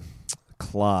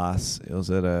class. It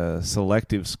was at a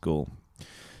selective school.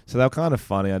 So they were kind of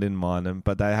funny. I didn't mind them.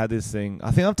 But they had this thing.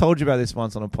 I think I've told you about this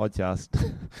once on a podcast.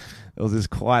 There was this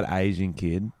quite Asian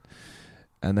kid.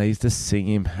 And they used to sing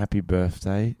him happy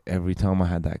birthday every time I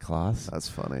had that class. That's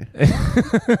funny.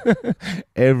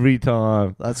 Every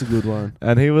time. That's a good one.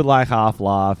 And he would like half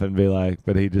laugh and be like,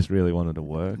 but he just really wanted to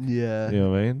work. Yeah. You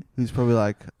know what I mean? He's probably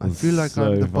like, I It's feel like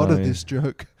so I'm the butt of funny. this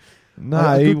joke.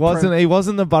 No, he wasn't. He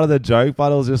wasn't the butt of the joke,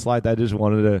 but it was just like they just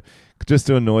wanted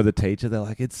to annoy the teacher. They're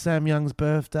like, it's Sam Young's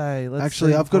birthday. Let's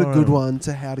Actually, sing I've got a for good him." one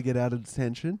to how to get out of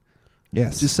detention.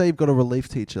 Yes. Just say you've got a relief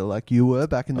teacher like you were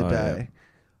back in the Oh, day. yeah.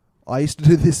 I used to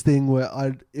do this thing where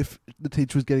if the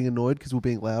teacher was getting annoyed because we're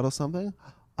being loud or something,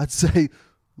 I'd say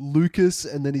Lucas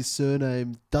and then his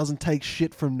surname doesn't take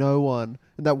shit from no one.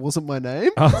 And that wasn't my name.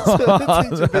 So the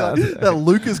teacher would be like, that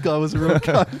Lucas guy was a real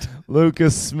cunt.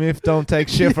 Lucas Smith don't take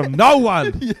shit from no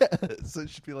one. Yeah. So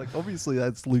she'd be like, obviously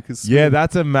that's Lucas Smith. Yeah,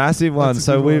 that's a massive one. That's a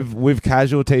So good with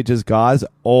casual teachers, guys,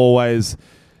 always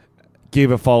give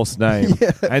a false name.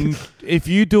 Yeah. And if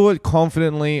you do it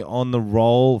confidently on the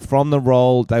roll, from the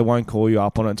roll, they won't call you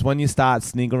up on it. It's when you start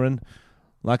sniggering.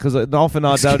 Like, because often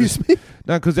Excuse me?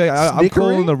 No, because I'm Snickering?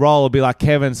 calling the roll. It'll be like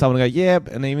Kevin. Someone will go, yep.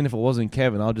 And even if it wasn't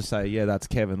Kevin, I'll just say, yeah, that's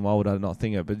Kevin. Why would I not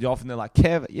think it? But often they're like,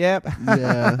 Kevin, yep.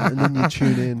 Yeah. And then you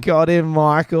tune in. Got him,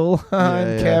 Michael.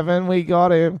 Yeah. Kevin, we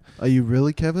got him. Are you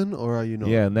really Kevin or are you not?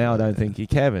 Yeah, now I don't think you're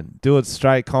Kevin. Do it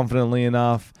straight, confidently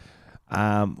enough.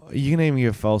 You can even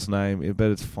give a false name,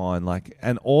 but it's fine. Like,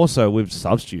 and also with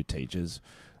substitute teachers,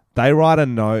 they write a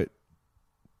note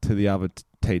to the other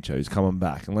teacher who's coming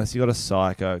back. Unless you got a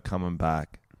psycho coming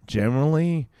back,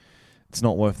 generally, it's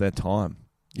not worth their time.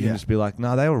 You can just be like,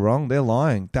 no, they were wrong. They're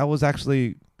lying. That was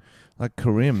actually like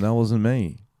Karim. That wasn't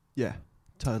me. Yeah.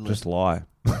 Totally. Just lie.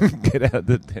 Get out of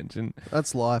detention.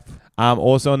 That's life.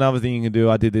 Also, another thing you can do.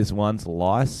 I did this once.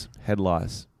 Lice, head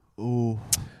lice. Ooh.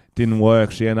 Didn't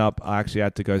work. I actually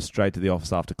had to go straight to the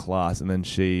office after class, and then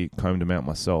she combed them out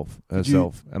herself,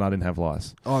 and I didn't have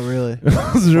lice. Oh, really?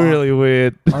 It was really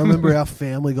weird. I remember our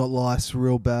family got lice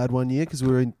real bad one year because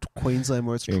we were in Queensland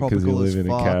where it's Because tropical you as live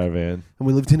in fuck. a caravan. And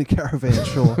we lived in a caravan,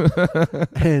 sure.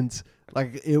 And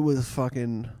like it was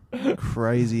fucking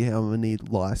crazy how many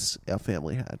lice our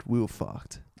family had. We were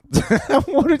fucked.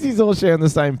 What did you all share on the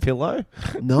same pillow?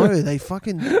 No, they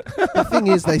fucking... The thing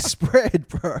is, they spread,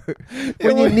 bro.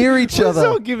 When you're near each other.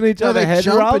 All giving each No, other they head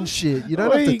jump rubs and shit. You don't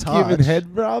What have are to you touch. giving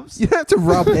head rubs? You don't have to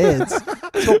rub heads.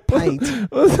 It's not paint.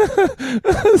 What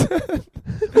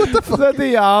the Is fuck? that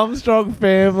the Armstrong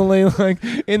family? Like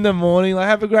in the morning, like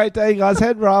have a great day, guys.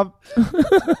 Head rub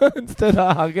instead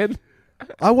of hugging.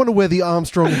 I want to wear the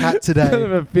Armstrong hat today.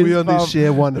 A fist We only bump,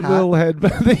 share one a hat. little head,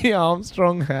 the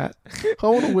Armstrong hat. I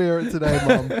want to wear it today,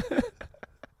 Mum.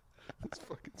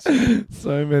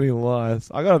 So many lice.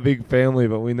 I got a big family,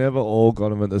 but we never all got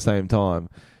them at the same time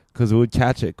because we would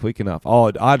catch it quick enough.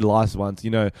 Oh, I had lice once.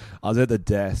 You know, I was at the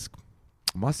desk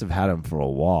I must have had them for a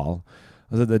while.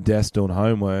 I was at the desk doing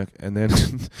homework, and then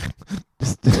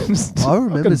I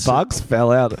remember bugs fell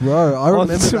out. Bro, I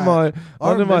remember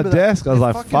onto my desk. I was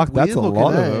like, "Fuck, that's a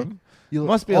lot of them."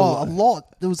 Must be a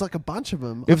lot. There was like a bunch of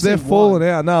them. If they're falling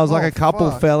out, no, I was like a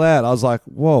couple fell out. I was like,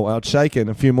 "Whoa!" I was shaking.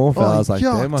 A few more fell. I was like,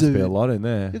 "There must be a lot in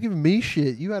there." You're giving me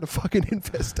shit. You had a fucking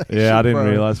infestation. Yeah, I didn't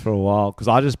realize for a while because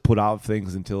I just put up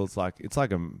things until it's like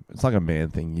a man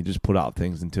thing. You just put up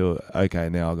things until okay,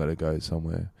 now I got to go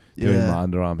somewhere. Doing my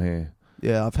underarm hair.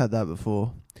 Yeah, I've had that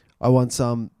before. I once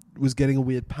was getting a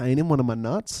weird pain in one of my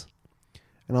nuts,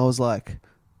 and I was like,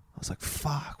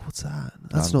 "Fuck, what's that?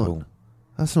 That's not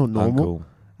normal."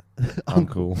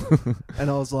 Uncle. And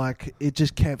I was like, it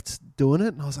just kept doing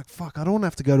it, and I was like, "Fuck, I don't want to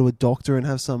have to go to a doctor and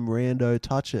have some rando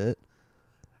touch it."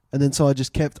 And then so I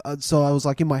just kept. So I was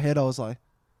like, in my head, I was like,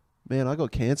 "Man, I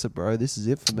got cancer, bro. This is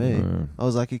it for me." I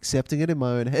was like accepting it in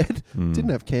my own head. Didn't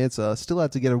have cancer. Still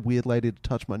had to get a weird lady to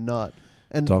touch my nut.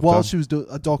 And while she was doing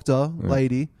a doctor,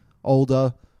 lady,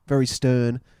 older, very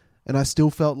stern, and I still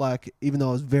felt like, even though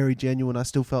I was very genuine, I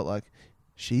still felt like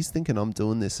she's thinking I'm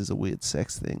doing this as a weird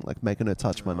sex thing, like making her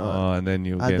touch my nut. Oh, and then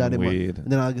you were getting weird. And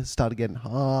then I started getting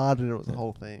hard, and it was the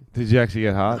whole thing. Did you actually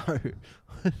get hard?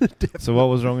 No. So what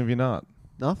was wrong with your nut?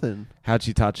 Nothing. How'd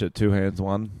she touch it? 2 hands,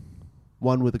 one?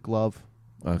 One with a glove.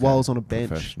 Okay. While I was on a bench.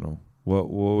 Professional. What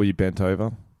were you bent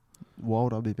over? Why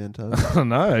would I be bent over? I don't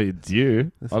know. It's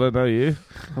you. I don't know you.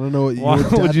 I don't know what you. Why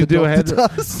would you do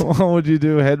does. Why would you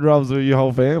do head rubs with your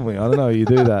whole family? I don't know. You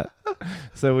do that.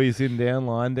 So were you sitting down,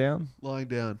 lying down? Lying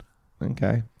down.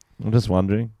 Okay. I'm just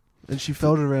wondering. And she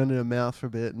felt it around in her mouth for a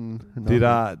bit. And did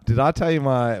I tell you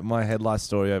my head lice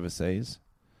story overseas?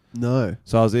 No.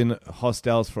 So I was in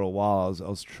hostels for a while. I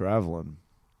was traveling,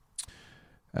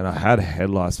 and I had head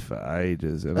lice for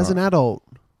ages. And as an adult.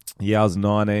 Yeah, I was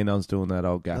 19. I was doing that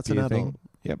old gap year thing.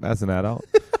 Yep, as an adult.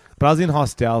 But I was in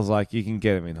hostels. Like, you can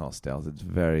get them in hostels. It's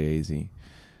very easy.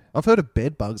 I've heard of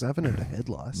bed bugs. I haven't heard of head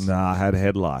lice. Nah, I had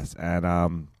head lice. And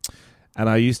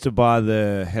I used to buy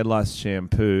the head lice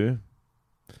shampoo,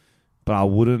 but I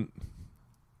wouldn't.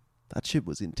 That shit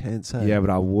was intense, hey? Yeah, but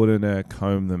I wouldn't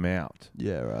comb them out.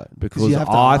 Yeah, right. Because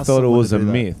I thought it was a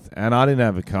myth. And I didn't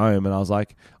have a comb. And I was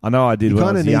like, I know I did when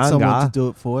I was younger. You kind of need someone to do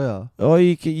it for you. Oh,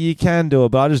 you can do it,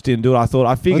 but I just didn't do it.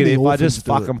 I figured if I just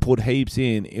fucking put heaps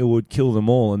in, it would kill them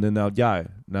all, and then they'll go.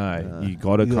 No, you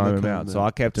got to comb them out. So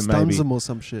I kept them maybe them or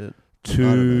some shit.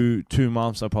 2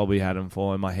 months. I probably had them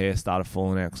for, and my hair started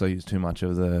falling out because I used too much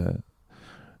of the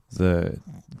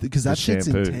because that shit's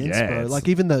intense, bro. Like,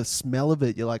 even the smell of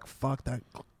it, you're like, fuck, that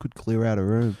could clear out a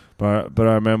room. But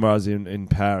I remember I was in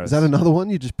Paris. Is that another one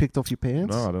you just picked off your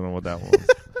pants? No, I don't know what that was.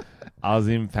 I was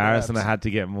in Paris and I had to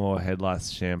get more head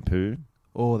lice shampoo.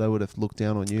 Or they would have looked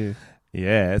down on you.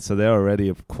 Yeah, so they're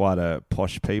already quite a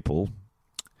posh people.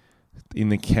 In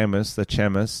the chemist, Le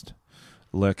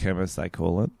Chemist they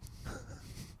call it.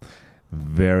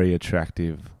 Very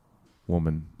attractive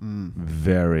woman.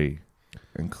 Very.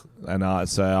 And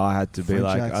so I had to be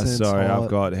French like, sorry, I've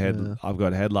got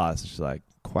head lice. She's like,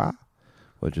 quoi?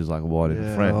 Which is like what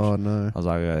in French? Oh no. I was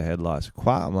like, I got head lice.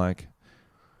 Quoi? I'm like,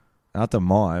 out the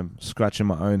mime, scratching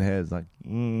my own head. It's like,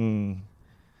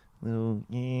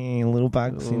 little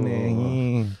bugs in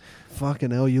there.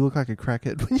 Fucking hell, you look like a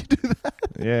crackhead when you do that.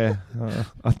 Yeah,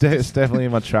 it's definitely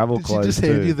in my travel clothes. Did she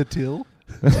just hand you the till?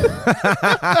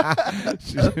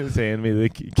 She just handed me the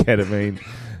ketamine.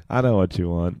 I know what you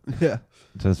want. Yeah.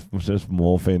 Just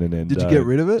morphine and endo. Did you get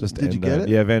rid of it? Did you get it?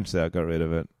 Yeah, eventually I got rid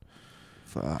of it.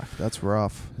 Fuck, that's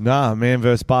rough. Nah, Man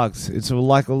vs. Bugs. It's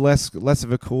like less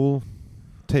of a cool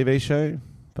TV show,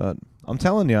 but I'm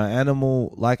telling you,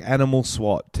 animal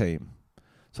SWAT team.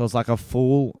 So it's like a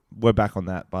full. We're back on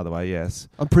that, by the way. Yes,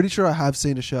 I'm pretty sure I have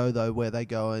seen a show though where they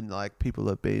go and like people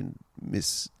have been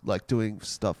doing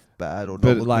stuff bad or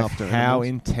not looking after how animals.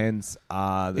 Intense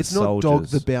are the it's soldiers? Not Dog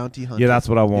the Bounty Hunter. Yeah, that's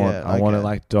what I want. Yeah, I want it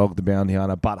like Dog the Bounty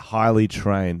Hunter, but highly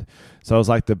trained. So it's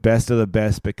like the best of the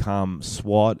best become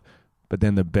SWAT, but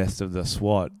then the best of the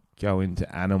SWAT go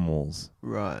into animals.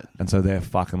 Right. And so they're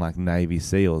fucking like Navy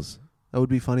SEALs. That would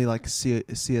be funny, like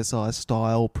CSI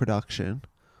style production.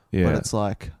 Yeah. But it's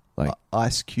like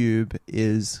Ice Cube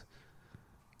is...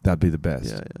 That'd be the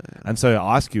best. Yeah. And so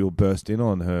Ice Cube will burst in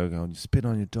on her going, you spit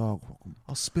on your dog.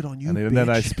 I'll spit on you, and bitch. then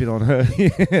they spit on her.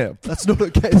 Yeah. That's not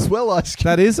okay as well, Ice Cube.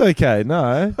 That is okay,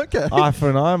 no. Okay. Eye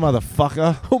for an eye,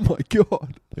 motherfucker. Oh my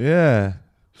God. Yeah.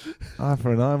 Eye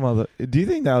for an eye, mother... Do you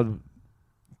think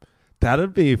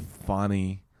that'd be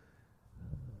funny?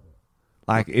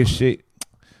 Like, if she...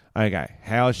 Okay,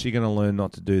 how is she going to learn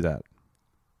not to do that?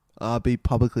 Be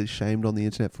publicly shamed on the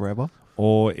internet forever.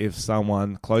 Or if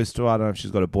someone close to her, I don't know if she's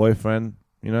got a boyfriend,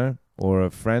 or a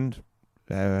friend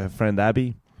her friend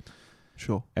Abby.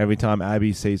 Sure. Every time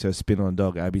Abby sees her spit on a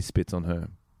dog, Abby spits on her.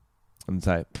 And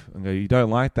say, and go, you don't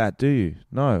like that, do you?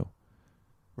 No.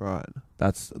 Right.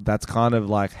 That's kind of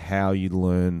like how you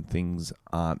learn things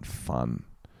aren't fun.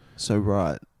 So,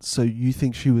 right. So you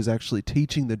think she was actually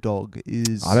teaching the dog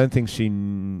is... I don't think she...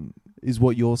 Is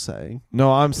what you're saying.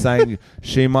 No, I'm saying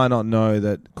she might not know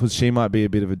that... Because she might be a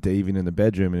bit of a deviant in the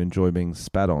bedroom and enjoy being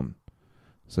spat on.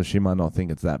 So she might not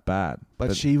think it's that bad.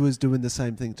 But she was doing the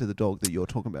same thing to the dog that you're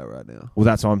talking about right now. Well,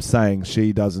 that's what I'm saying. If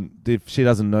she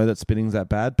doesn't know that spitting's that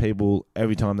bad, people,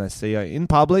 every time they see her in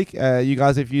public, you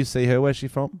guys, if you see her, where's she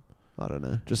from? I don't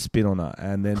know. Just spit on her.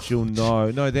 And then she'll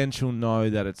know... No, then she'll know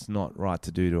that it's not right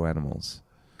to do to animals.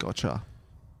 Gotcha.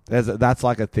 That's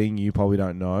like a thing you probably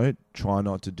don't know. Try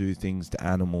not to do things to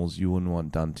animals you wouldn't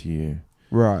want done to you.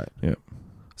 Right. Yep.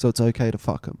 So it's okay to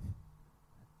fuck them.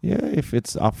 Yeah, if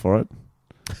it's up for it.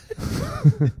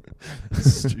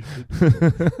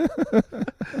 Stupid.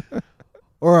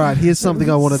 All right, here's something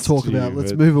I want to talk about.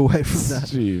 Let's move away from that.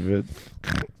 Stupid.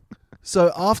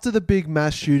 So after the big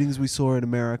mass shootings we saw in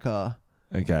America,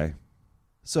 Okay.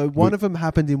 so one of them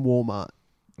happened in Walmart.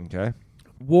 Okay.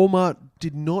 Walmart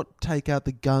did not take out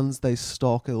the guns they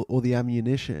stock or the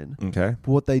ammunition. Okay.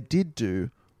 But what they did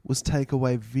do was take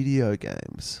away video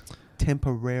games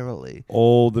temporarily.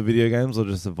 All the video games or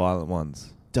just the violent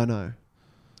ones? Don't know.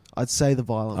 I'd say the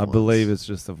violent ones. I believe it's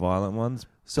just the violent ones.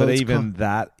 So but it's even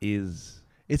that is...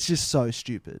 It's just so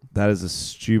stupid. That is the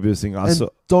stupidest thing I And saw.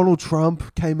 Donald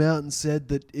Trump came out and said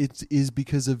that it is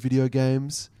because of video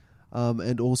games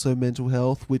and also mental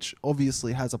health, which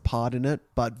obviously has a part in it.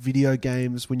 But video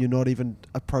games, when you're not even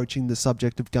approaching the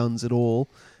subject of guns at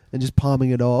all and just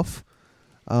palming it off,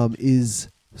 is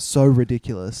so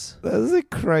ridiculous. That's the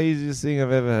craziest thing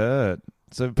I've ever heard.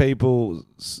 So people,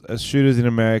 shooters in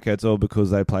America, it's all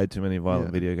because they played too many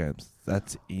violent video games.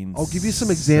 That's insane. I'll give you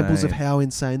some examples of how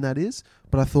insane that is,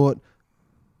 but I thought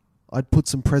I'd put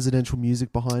some presidential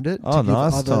music behind it. Oh, to give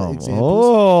nice, other Tom. examples.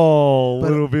 Oh, a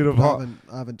But little bit of... I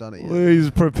haven't done it yet. He's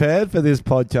prepared for this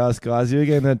podcast, guys. You're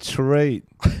getting a treat.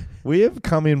 We have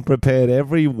come in prepared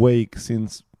every week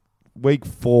since week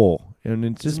 4, and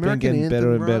it's just been American getting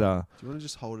better anthem, and bro? better. Do you want to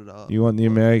just hold it up? You want the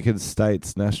American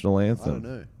States national anthem? I don't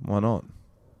know. Why not?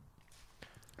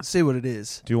 See what it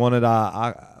is. Do you want it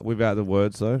without the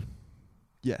words, though?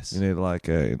 Yes. You need like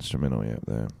an instrumental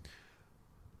there.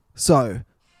 So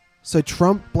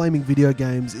Trump blaming video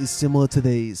games is similar to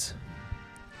these.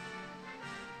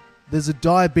 There's a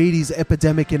diabetes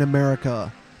epidemic in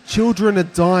America. Children are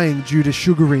dying due to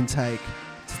sugar intake.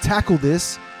 To tackle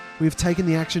this, we've taken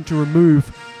the action to remove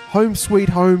Home Sweet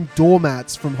Home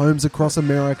doormats from homes across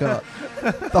America.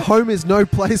 The home is no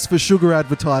place for sugar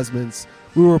advertisements.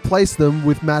 We will replace them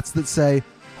with mats that say,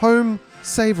 Home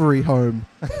Savory Home.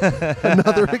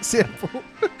 Another example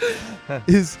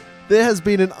is there has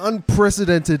been an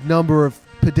unprecedented number of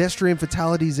pedestrian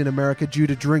fatalities in America due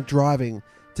to drink driving.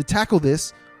 To tackle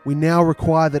this, we now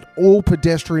require that all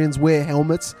pedestrians wear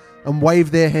helmets and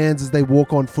wave their hands as they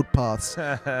walk on footpaths,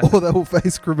 or they will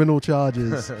face criminal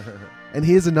charges. And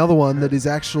here's another one that is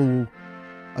actual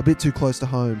a bit too close to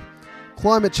home.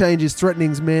 Climate change is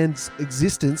threatening man's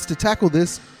existence. To tackle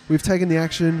this, we've taken the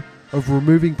action of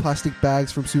removing plastic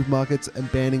bags from supermarkets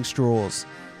and banning straws.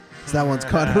 So that one's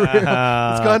kind of real. It's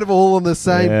kind of all on the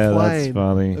same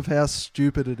plane of how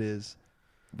stupid it is.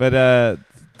 But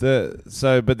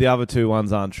the other two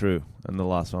ones aren't true, and the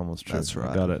last one was true. That's right.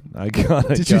 I got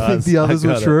it. Did you think the others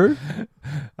were true?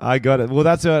 I got it. Well,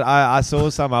 that's what I saw.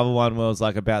 Some other one where it was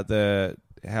like about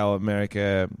how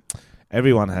America,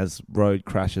 everyone has road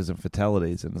crashes and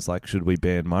fatalities, and it's like, should we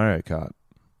ban Mario Kart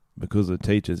because it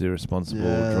teaches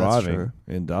irresponsible driving?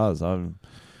 It does.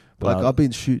 I've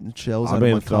been shooting shells out I've of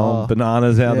been my car. throwing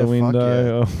bananas out the fuck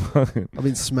window. yeah. I've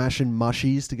been smashing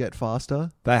mushies to get faster.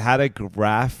 They had a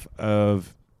graph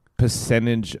of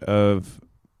percentage of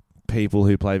people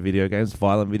who play video games,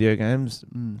 violent video games,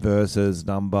 versus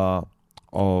number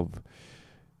of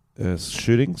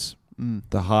shootings.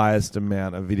 The highest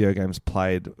amount of video games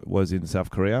played was in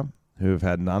South Korea, who have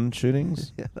had none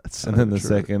shootings. Yeah, that's so and then the true.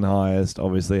 second highest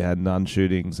obviously had none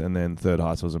shootings, and then third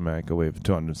highest was America with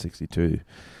 262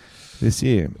 this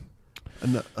year.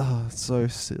 And, it's so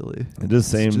silly. It just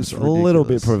seems just a little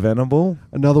bit ridiculous. preventable.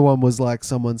 Another one was like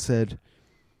someone said,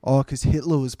 because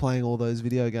Hitler was playing all those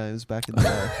video games back in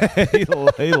the day.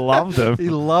 he loved them.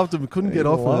 He loved them. Couldn't get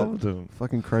off loved it. them.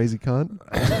 Fucking crazy cunt.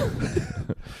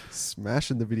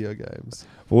 Smashing the video games.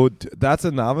 Well, that's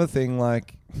another thing.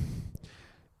 Like,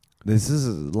 this is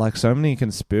like so many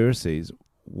conspiracies.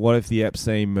 What if the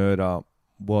Epstein murder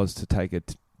was to take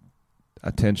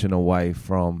attention away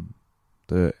from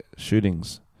the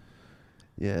shootings?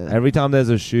 Yeah. Every time there's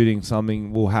a shooting,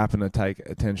 something will happen to take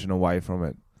attention away from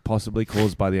it, possibly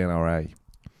caused by the NRA.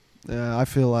 Yeah, I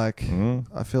feel like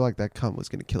that cunt was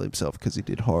going to kill himself because he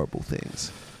did horrible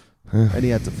things, and he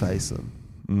had to face them.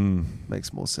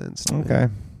 Makes more sense. To me.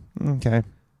 Okay.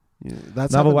 Yeah,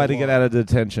 that's Another way to get out of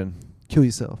detention. Kill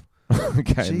yourself.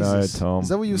 Okay, Jesus. no, Tom. Is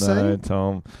that what you were No, saying?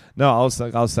 Tom. No, I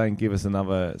was saying give us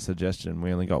another suggestion.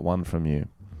 We only got one from you.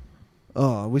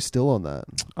 Oh, we're still on that.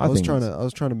 I was trying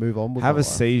to move on with have my a life.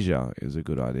 seizure is a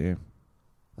good idea.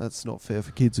 That's not fair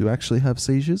for kids who actually have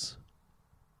seizures.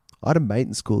 I had a mate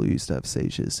in school who used to have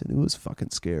seizures, and it was fucking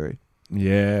scary.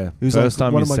 Yeah. He was First like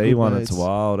time one you of my see good one, mates. it's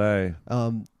wild, eh?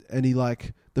 And he one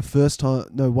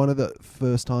of the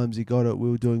first times he got it, we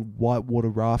were doing whitewater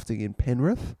rafting in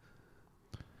Penrith.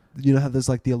 You know how there's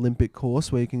like the Olympic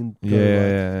course where you can go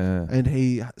Yeah. and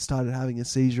he started having a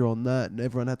seizure on that, and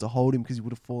everyone had to hold him because he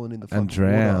would have fallen in the fucking And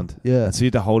drowned. water. Yeah. And so you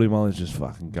had to hold him while he's just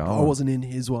fucking going. I wasn't in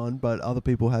his one, but other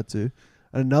people had to.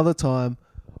 And another time,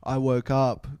 I woke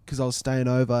up because I was staying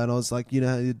over, and I was like, you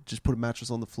just put a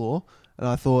mattress on the floor, and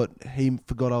I thought he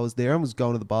forgot I was there and was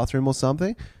going to the bathroom or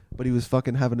something, but he was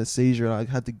fucking having a seizure, and I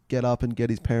had to get up and get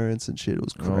his parents and shit. It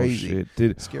was crazy. Oh,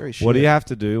 shit. Scary shit. What do you have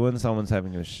to do when someone's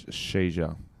having a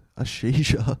seizure? A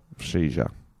seizure.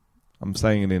 Seizure. I'm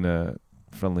saying it in a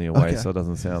friendlier way, Okay. so it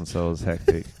doesn't sound so as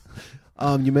hectic.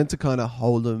 You meant to kind of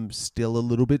hold them still a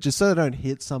little bit, just so they don't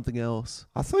hit something else.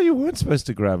 I thought you weren't supposed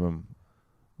to grab them.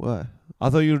 Why? I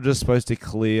thought you were just supposed to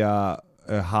clear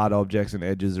hard objects and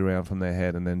edges around from their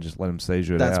head and then just let them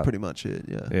seizure it out. That's pretty much it,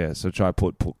 yeah. Yeah, so try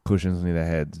put cushions near their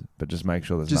heads, but just make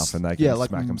sure there's nothing they can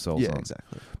smack themselves on. Yeah,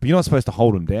 exactly. But you're not supposed to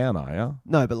hold them down, are you?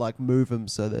 No, but like move them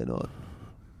so they're not.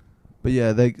 But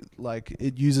yeah,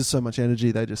 it uses so much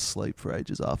energy, they just sleep for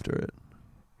ages after it.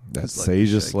 That's Like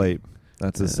seizure shaking. sleep.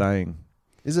 That's a saying.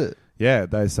 Is it? Yeah,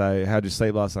 they say, how'd you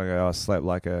sleep last night? I go, I slept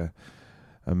like a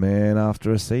man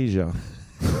after a seizure.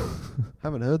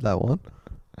 Haven't heard that one.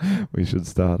 We should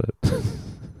start it. Do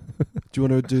you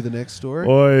want to do the next story?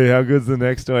 Oi, how good's the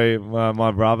next story?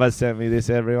 My brother sent me this,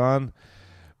 everyone.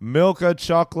 Milka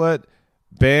Chocolate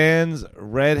bans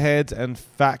redheads and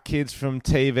fat kids from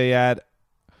TV ad.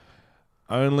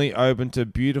 Only open to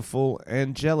beautiful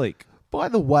angelic. By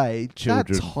the way,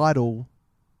 Children. that title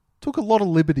took a lot of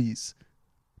liberties,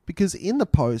 because in the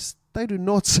post they do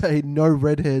not say no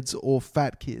redheads or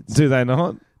fat kids. Do they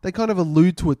not? They kind of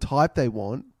allude to a type they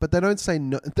want, but they don't say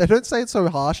no. They don't say it so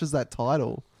harsh as that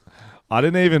title. I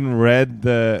didn't even read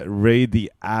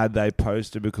the ad they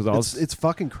posted because It's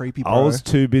fucking creepy, bro. I was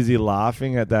too busy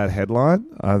laughing at that headline.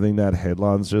 I think that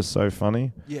headline's just so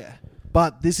funny. Yeah.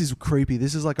 But this is creepy.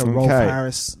 This is like a Rolf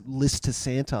Harris list to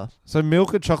Santa. So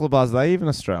Milka chocolate bars, are they even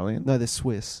Australian? No, they're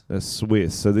Swiss. They're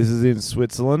Swiss. So this is in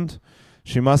Switzerland.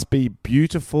 She must be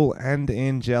beautiful and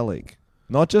angelic.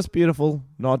 Not just beautiful,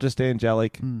 not just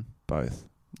angelic, both.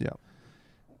 Yeah.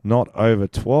 Not over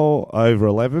 12, over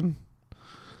 11.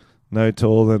 No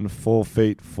taller than 4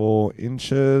 feet 4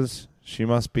 inches. She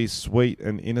must be sweet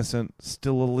and innocent,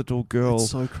 still a little girl.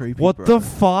 It's so creepy, What bro. the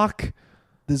fuck?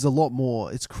 There's a lot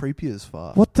more. It's creepy as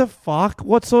fuck. What the fuck?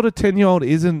 What sort of 10-year-old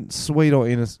isn't sweet or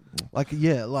innocent?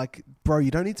 Bro,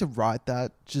 you don't need to write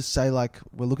that. Just say,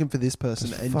 we're looking for this person.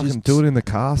 Just and fucking just do it in the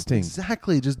casting.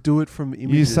 Exactly. Just do it from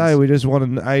images. You say we just want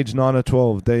an age 9 or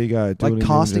 12. There you go. Do it in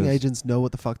casting images. agents know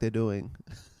what the fuck they're doing.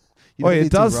 You Oh, don't it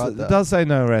need to does. write It that. does say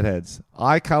no redheads.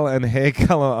 Eye color and hair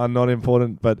color are not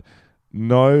important, but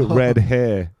no red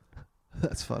hair.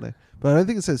 That's funny. But I don't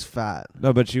think it says fat.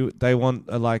 No, but they want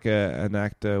an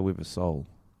actor with a soul.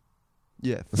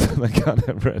 Yeah. So they can't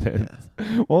have redheads. Yeah.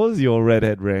 What was your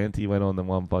redhead rant you went on the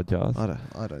one podcast?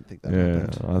 I don't think that Yeah,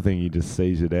 happened. I think you just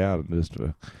seized it out and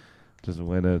just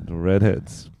went at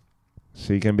redheads.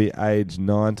 She can be aged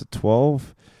 9 to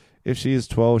 12. If she is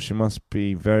 12, she must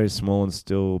be very small and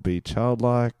still be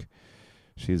childlike.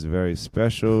 She's very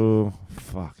special.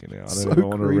 Fucking hell. I don't So even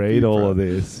want to creepy, read all bro. of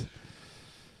this.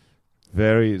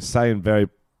 Very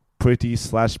pretty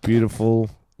 / beautiful.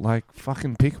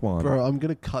 Fucking pick one. Bro, I'm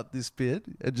going to cut this bit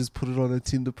and just put it on a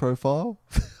Tinder profile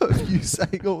of you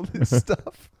saying all this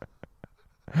stuff.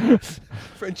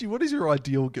 Frenchy, what is your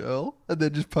ideal girl? And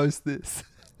then just post this.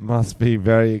 Must be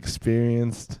very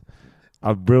experienced.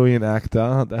 A brilliant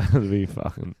actor. That would be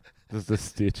fucking just a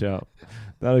stitch up.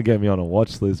 That'll get me on a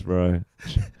watch list, bro.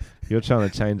 You're trying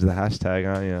to change the hashtag,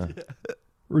 aren't you? Yeah.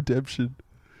 Redemption.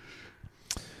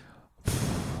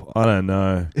 I don't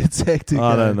know. It's hectic.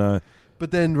 I don't know. But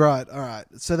then, all right.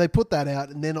 So they put that out,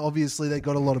 and then obviously they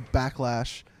got a lot of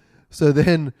backlash. So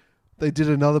then they did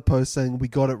another post saying, we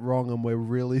got it wrong and we're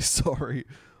really sorry.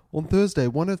 On Thursday,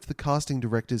 one of the casting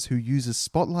directors who uses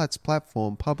Spotlight's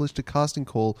platform published a casting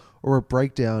call or a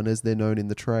breakdown, as they're known in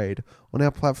the trade, on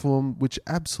our platform, which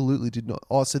absolutely did not...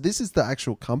 Oh, so this is the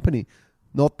actual company,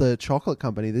 not the chocolate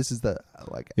company. This is the,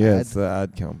 ad... it's the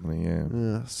ad company,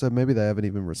 yeah. So maybe they haven't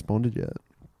even responded yet.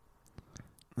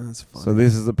 That's funny. So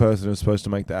this is the person who's supposed to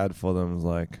make the ad for them. Is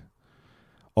like...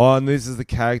 Oh, and this is the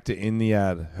character in the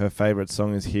ad. Her favourite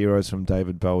song is Heroes from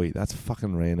David Bowie. That's a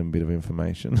fucking random bit of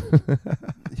information. Yeah,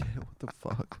 what the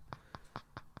fuck?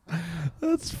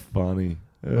 That's funny.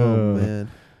 Oh, man.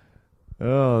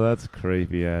 Oh, that's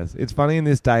creepy ass. It's funny in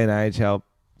this day and age how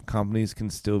companies can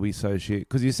still be so shit.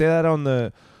 Because you see that on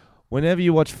the... Whenever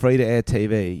you watch free-to-air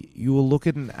TV, you will look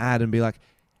at an ad and be like,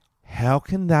 how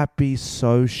can that be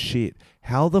so shit?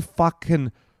 How the fuck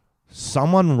can...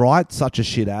 someone write such a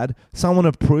shit ad, someone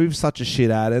approve such a shit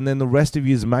ad, and then the rest of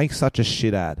yous make such a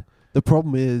shit ad? The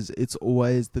problem is, it's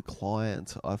always the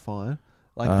client, I find.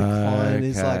 Like, the client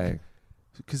is like...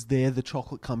 Because they're the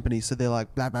chocolate company, so they're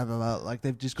like, blah, blah, blah, blah. Like,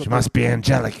 they've just got... She must be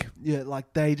angelic. Yeah,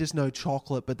 like, they just know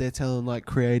chocolate, but they're telling, like,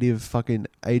 creative fucking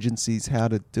agencies how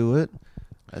to do it.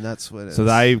 And that's what it's... So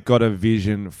they've got a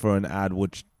vision for an ad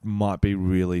which might be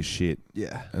really shit.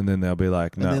 Yeah. And then they'll be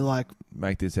like, no, and they're like,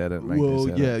 make this edit, make well,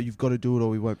 this edit. yeah, you've got to do it or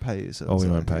we won't pay you. So Oh, it's we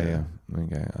like, won't pay yeah. you.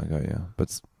 Okay, I got you.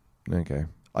 But, okay.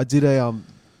 I did I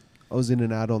was in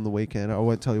an ad on the weekend. I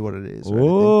won't tell you what it is. or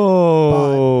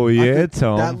Oh, anything, but yeah, think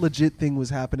Tom. that legit thing was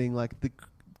happening. Like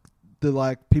the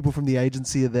like people from the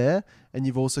agency are there, and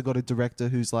you've also got a director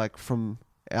who's like from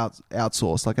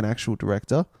outsourced, like an actual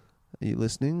director. Are you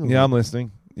listening? Yeah, I'm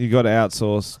listening. You got an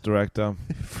outsourced director.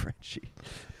 Frenchy.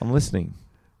 I'm listening.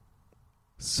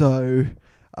 So,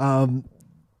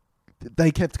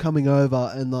 they kept coming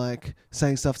over and like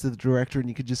saying stuff to the director, and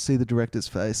you could just see the director's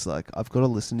face. Like, I've got to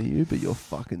listen to you, but you're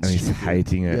fucking And he's stupid.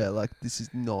 hating it. Yeah, like this is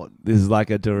not. This is like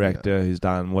a director who's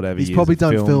done whatever. He's years probably of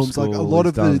done film films. Like a school, lot he's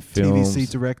of the done TVC films.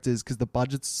 directors, because the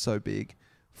budget's so big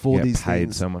for Get these paid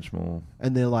things, so much more.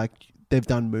 and they're like they've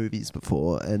done movies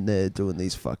before, and they're doing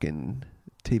these fucking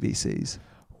TVCs.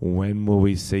 When will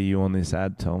we see you on this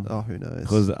ad, Tom? Oh, who knows?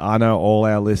 Because I know all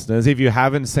our listeners, if you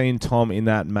haven't seen Tom in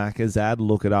that Macca's ad,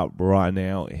 look it up right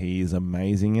now. He is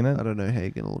amazing in it. I don't know how you're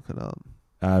gonna look it up.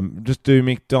 Just do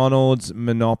McDonald's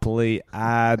Monopoly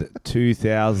ad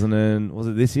 2000 and... Was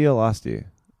it this year or last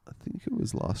year? I think it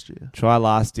was last year. Try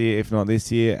last year, if not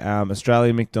this year.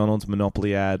 Australia McDonald's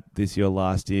Monopoly ad this year or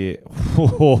last year.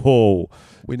 Whoa.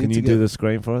 We need Can to you do the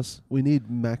screen for us? We need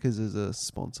Macca's as a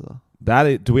sponsor.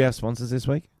 Do we have sponsors this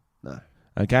week? No.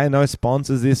 Okay, no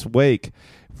sponsors this week.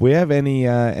 If we have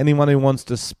anyone who wants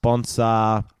to sponsor...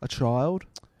 A child?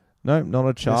 No, not a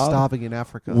They're child. starving in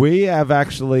Africa. We have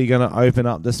actually going to open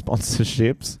up the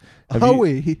sponsorships.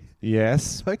 We?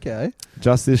 Yes. Okay.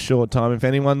 Just this short time. If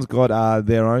anyone's got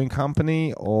their own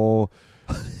company or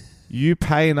you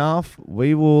pay enough,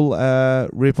 we will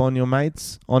rip on your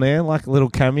mates on air like a little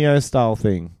cameo style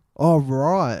thing. Oh,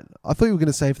 right. I thought you were going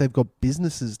to say if they've got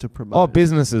businesses to promote. Oh,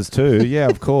 businesses too. Yeah,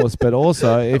 of course. But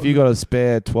also, if you got a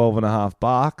spare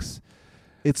 $12.50...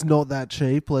 It's not that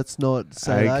cheap. Let's not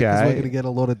say that because we're going to get a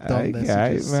lot of dumb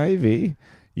messages. Maybe.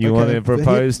 You want to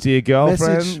propose to your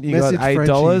girlfriend? You got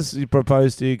 $8. You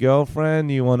propose to your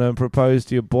girlfriend. You want to propose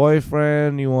to your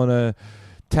boyfriend. You want to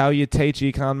tell your teacher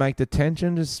you can't make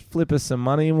detention? Just flip us some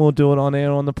money and we'll do it on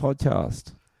air on the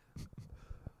podcast.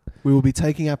 We will be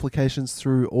taking applications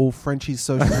through all Frenchy's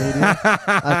social media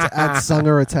at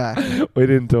Sunger Attack. We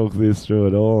didn't talk this through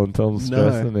at all, and Tom's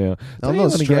stressing now. I'm you not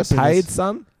want to get stressing. paid,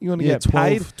 son? You want to get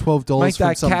paid? $12 Make from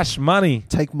that cash money.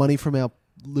 Take money from our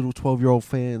little 12-year-old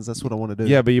fans. That's what I want to do.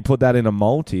 Yeah, but you put that in a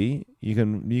multi, you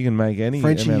can make any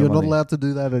Frenchy, amount you're of not money. allowed to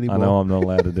do that anymore. I know I'm not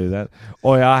allowed to do that.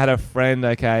 Oh, yeah, I had a friend,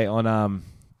 on...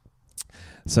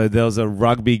 So there was a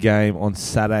rugby game on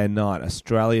Saturday night,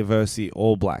 Australia versus the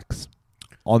All Blacks.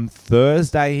 On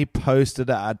Thursday, he posted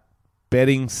a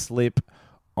betting slip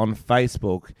on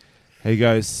Facebook. He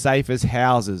goes, safe as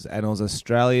houses, and it was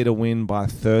Australia to win by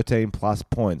 13 plus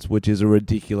points, which is a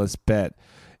ridiculous bet.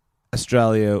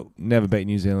 Australia never beat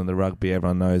New Zealand in the rugby,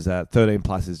 everyone knows that. 13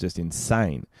 plus is just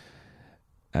insane.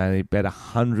 And he bet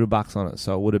 $100 on it,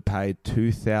 so it would have paid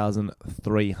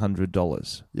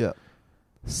 $2,300. Yeah.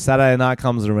 Saturday night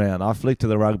comes around. I flick to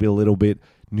the rugby a little bit.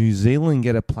 New Zealand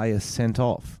get a player sent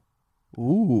off.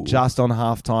 Ooh. Just on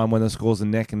halftime when the scores are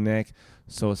neck and neck.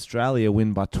 So Australia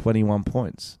win by 21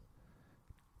 points.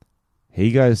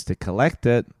 He goes to collect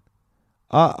it.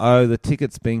 The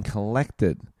ticket's been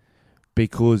collected.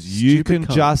 Because you can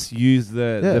just use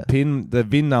the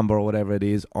VIN number or whatever it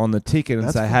is on the ticket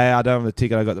and say, hey, I don't have the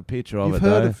ticket, I got the picture of it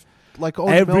though. like on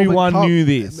Everyone Melbourne Cup, knew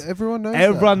this. Everyone knows.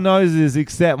 Everyone knows this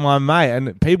except my mate.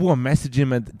 And people were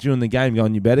messaging him during the game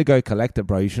going, you better go collect it,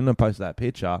 bro. You shouldn't have posted that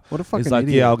picture. What a fucking He's like,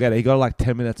 idiot. yeah, I'll get it. He got it like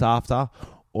 10 minutes after,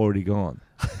 already gone.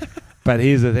 But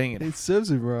here's the thing. It It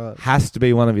serves him right. has to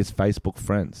be one of his Facebook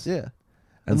friends. Yeah,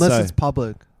 And unless so- it's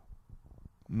public.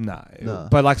 No. No.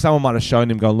 But like someone might have shown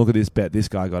him going, look at this bet this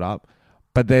guy got up.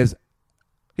 But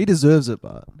He deserves it,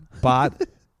 but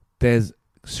there's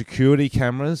security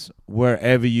cameras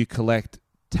wherever you collect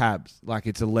tabs. Like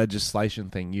it's a legislation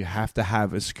thing. You have to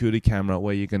have a security camera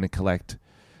where you're going to collect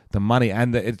the money.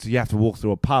 And you have to walk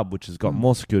through a pub, which has got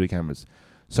more security cameras.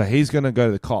 So he's going to go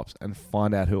to the cops and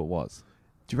find out who it was.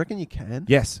 Do you reckon you can?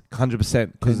 Yes, 100%.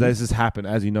 Because Can you? this has happened,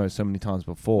 as you know, so many times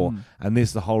before. And this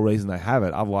is the whole reason they have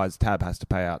it. Otherwise, Tab has to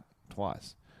pay out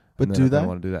twice. But And do they they?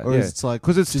 want to do that. Or yeah. is it's like,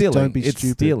 Because it's just stealing. don't be It's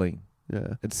stupid. stealing.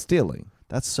 Yeah. It's stealing.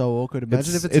 That's so awkward.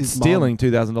 Imagine if it's it's his mum. stealing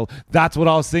 $2,000. That's what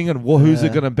I was thinking. Well, who's it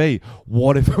Yeah. going to be?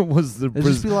 What if it was the It'd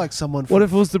just be like someone from... What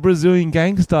if it was the Brazilian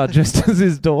gangster dressed as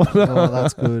his daughter? Oh,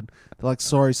 that's good. They're like,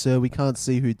 sorry, sir, we can't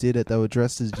see who did it. They were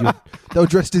dressed as you. They were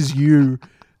dressed as you.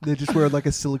 They're just wearing like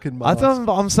a silicon mask.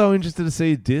 I'm so interested to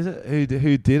see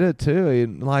who did it too.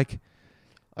 And like,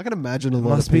 I can imagine a it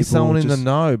lot of must people be someone in just, the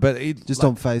know. But just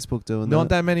on Facebook doing not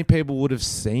that. that many people would have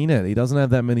seen it. He doesn't have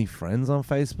that many friends on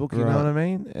Facebook. You know Right. what I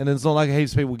mean? And it's not like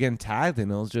heaps of people getting tagged in.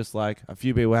 It was just like a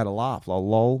few people had a laugh. Like,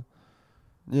 lol.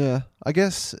 Yeah, I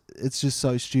guess it's just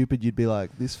so stupid. You'd be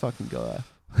like, this fucking guy.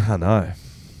 I know.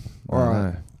 All I right.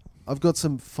 know. I've got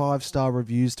some 5-star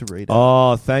reviews to read out.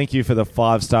 Oh, thank you for the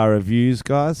 5-star reviews,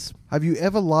 guys. Have you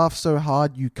ever laughed so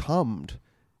hard you cummed?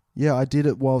 Yeah, I did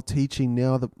it while teaching.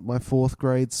 Now that my 4th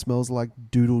grade smells like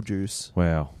doodle juice.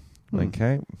 Wow.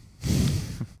 Okay.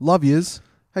 Love yous.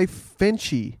 Hey,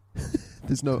 Frenchy.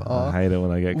 There's no I R. hate it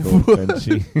when I get called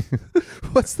Frenchy.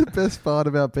 What's the best part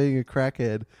about being a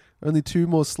crackhead? Only 2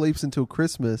 more sleeps until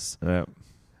Christmas. Yeah.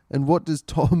 And what does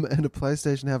Tom and a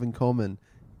PlayStation have in common?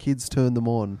 Kids turn them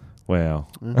on. Wow.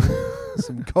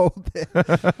 Some gold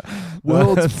there.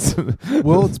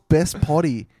 World's best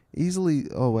potty. Easily.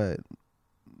 Oh wait,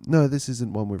 no, this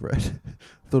isn't one we've read.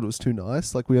 Thought it was too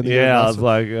nice. Like we only. Yeah, I was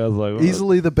like, what?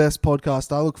 Easily the best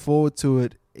podcast. I look forward to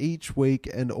it each week,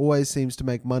 and always seems to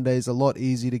make Mondays a lot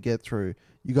easier to get through.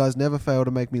 You guys never fail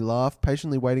to make me laugh.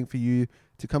 Patiently waiting for you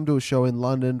to come to a show in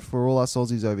London for all us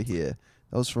Aussies over here.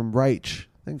 That was from Rach.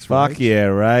 Thanks, Fuck Rach. yeah,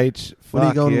 Rach. When are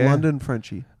you going yeah. to London,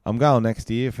 Frenchy? I'm going next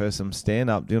year for some stand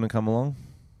up. Do you want to come along?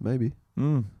 Maybe.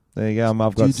 There you go. I've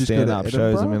Do you got just go stand to up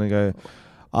shows. I'm Edinburgh? going to go.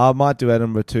 I might do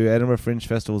Edinburgh too. Edinburgh Fringe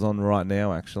Festival's on right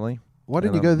now, actually. Why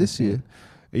didn't And you go I'm this year?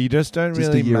 You just don't Just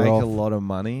a really year make off. a lot of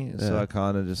money, so Yeah. I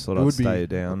kind of just sort It of would be stay a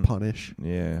down. punish.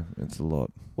 Yeah, it's a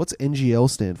lot. What's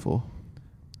NGL stand for?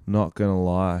 Not gonna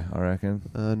lie, I reckon.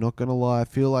 Not gonna lie, I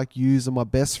feel like yous are my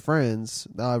best friends.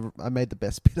 I made the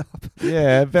best bit up.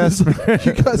 Yeah, best friend.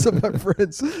 You guys are my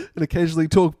friends, and occasionally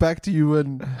talk back to you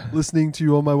and listening to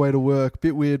you on my way to work.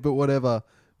 Bit weird, but whatever.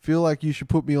 Feel like you should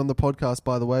put me on the podcast.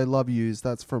 By the way, love yous.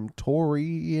 That's from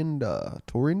Torinda.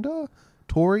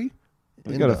 Tori.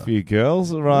 We've got a few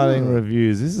girls writing Yeah.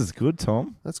 reviews. This is good,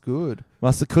 Tom. That's good.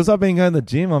 Because I've been going to the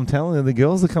gym. I'm telling you, the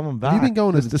girls are coming back. Have you been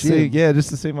going to just the see? gym? Yeah, just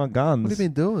to see my guns. What have you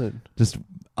been doing? Just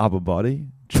upper body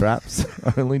traps,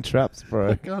 only traps,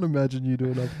 bro. I can't imagine you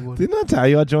doing upper body. Didn't I tell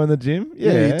you I joined the gym?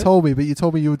 Yeah, you told me, but you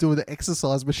told me you were doing the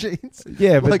exercise machines.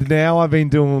 Yeah, but like- now I've been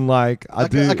doing like I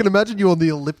can imagine you on the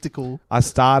elliptical. I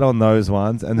start on those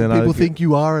ones, and then People think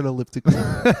you are an elliptical.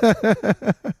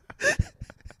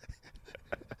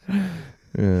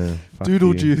 Yeah, fuck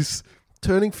Doodle you. juice.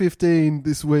 Turning 15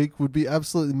 this week would be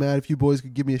absolutely mad if you boys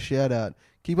could give me a shout out.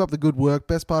 Keep up the good work.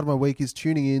 Best part of my week is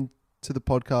tuning in to the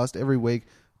podcast every week.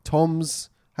 Tom's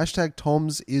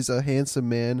is a handsome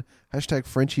man.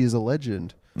 Frenchy is a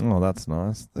legend. Oh, that's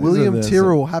nice. William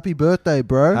Tyrrell, happy birthday,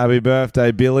 bro. Happy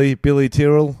birthday, Billy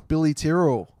Tyrrell, Billy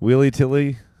Tyrrell. Willie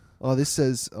Tilly. Oh, this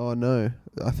says, oh no.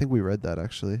 I think we read that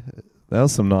actually. That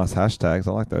was some nice hashtags.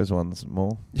 I like those ones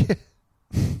more. Yeah.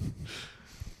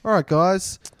 All right,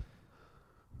 guys.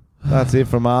 That's it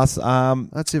from us.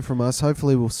 That's it from us.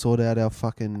 Hopefully we'll sort out our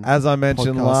fucking... As I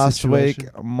mentioned podcast last situation. week,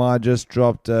 I just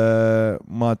dropped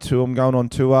my tour. I'm going on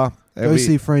tour. Go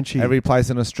see Frenchy. Every place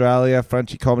in Australia.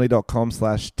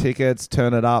 FrenchyComedy.com/tickets.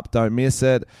 Turn it up. Don't miss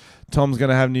it. Tom's going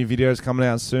to have new videos coming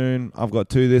out soon. I've got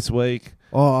 2 this week.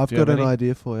 Oh, I've Do you got have an any?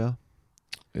 idea for you.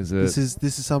 Is it?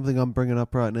 This is something I'm bringing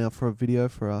up right now for a video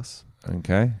for us.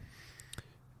 Okay.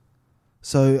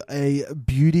 So a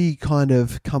beauty kind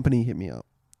of company hit me up,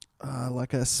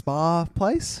 like a spa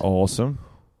place. Awesome.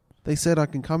 They said I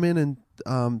can come in and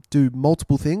do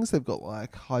multiple things. They've got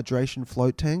like hydration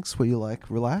float tanks where you like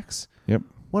relax. Yep.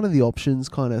 one of the options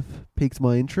kind of piqued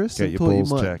my interest. Get and your thought you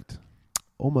balls might- checked.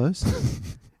 Almost.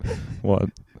 What?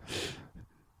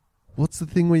 What's the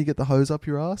thing where you get the hose up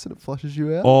your ass and it flushes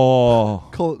you out? Oh,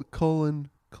 Colonoscopy.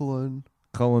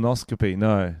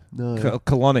 no. No.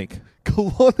 Colonic.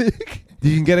 Colonic.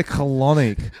 You can get a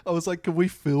colonic. I was like, can we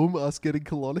film us getting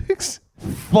colonics?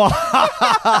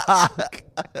 Fuck.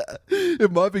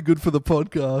 It might be good for the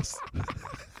podcast.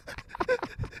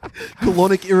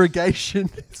 Colonic irrigation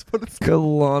is what it's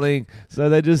called. Colonic. So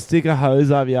they just stick a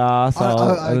hose up your asshole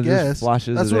I and it guess. just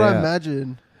flushes That's it what out. I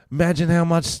imagine. Imagine how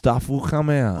much stuff will come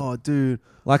out. Oh, dude.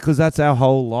 Like, because that's our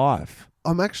whole life.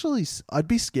 I'd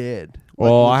be scared.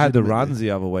 Well, Like, I had the legitimately. runs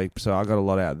the other week, so I got a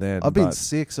lot out then. I've been but-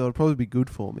 sick, so it'd probably be good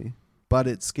for me. But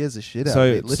it scares the shit out So,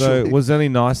 of me, literally. was there any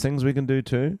nice things we can do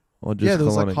too? Or just yeah, there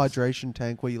was like colonics? hydration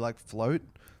tank where you like float,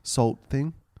 salt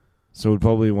thing. So we'd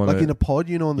probably want Like in to... a pod,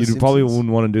 you know, on the You probably Simpsons?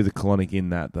 wouldn't want to do the colonic in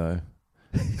that, though.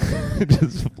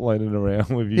 Just floating around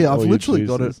with you. Yeah, I've literally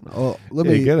got it. Oh, let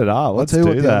me get it up. Let's tell you do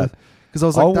what the that. Because I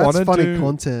was I like, that's wanna funny do-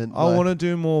 content. I want to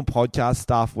do more podcast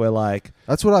stuff where, like,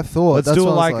 That's what I thought. let's That's do it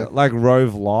what I was like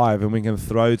Rove Live, and we can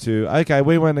throw to, okay,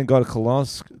 we went and got a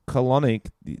colonic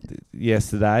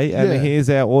yesterday, and Yeah. here's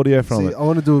our audio from See, it. I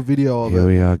want to do a video of Here it.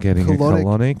 we are getting Colonic a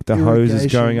colonic. The hose is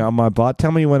irrigation. going up my butt.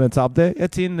 Tell me when it's up there.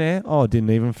 It's in there. Oh, I didn't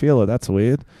even feel it. That's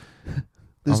weird.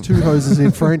 There's two hoses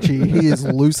in Frenchy. He is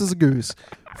loose as a goose.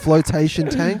 Flotation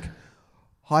tank,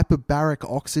 hyperbaric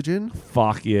oxygen,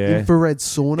 Fuck yeah. infrared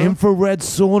sauna, Infrared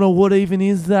sauna. What even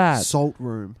is that? salt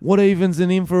room. What even's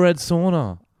an infrared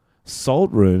sauna?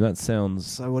 Salt room. That sounds...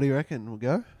 So what do you reckon? We'll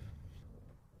go?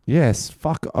 Yes.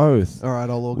 Fuck oath. All right,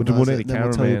 I'll We'll organise need it a and then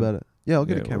we'll tell you cameraman. about it. Yeah, I'll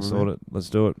get a We'll camera. sort it. Let's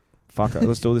do it. Fuck it.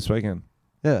 Let's do it this weekend.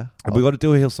 Yeah. And we got to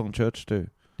do a Hillsong Church too.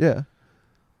 Yeah.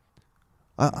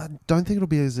 I don't think it'll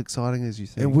be as exciting as you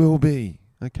think. It will be.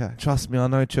 Okay. Trust me, I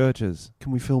know churches.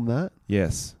 Can we film that?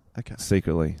 Yes. Okay.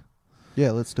 Secretly.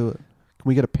 Yeah, let's do it. Can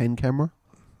we get a pen camera?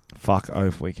 Fuck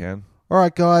oath we can. All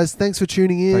right, guys. Thanks for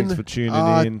tuning in. Thanks for tuning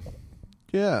in.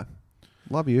 Yeah.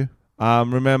 Love you.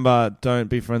 Remember, don't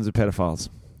be friends with pedophiles.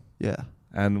 Yeah.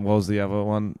 And what was the other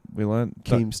one we learned?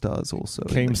 Keemstar's also.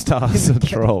 Keemstar's a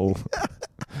troll.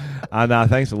 And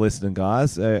thanks for listening,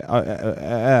 guys.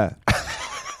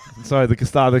 Sorry, the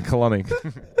start of the colonic.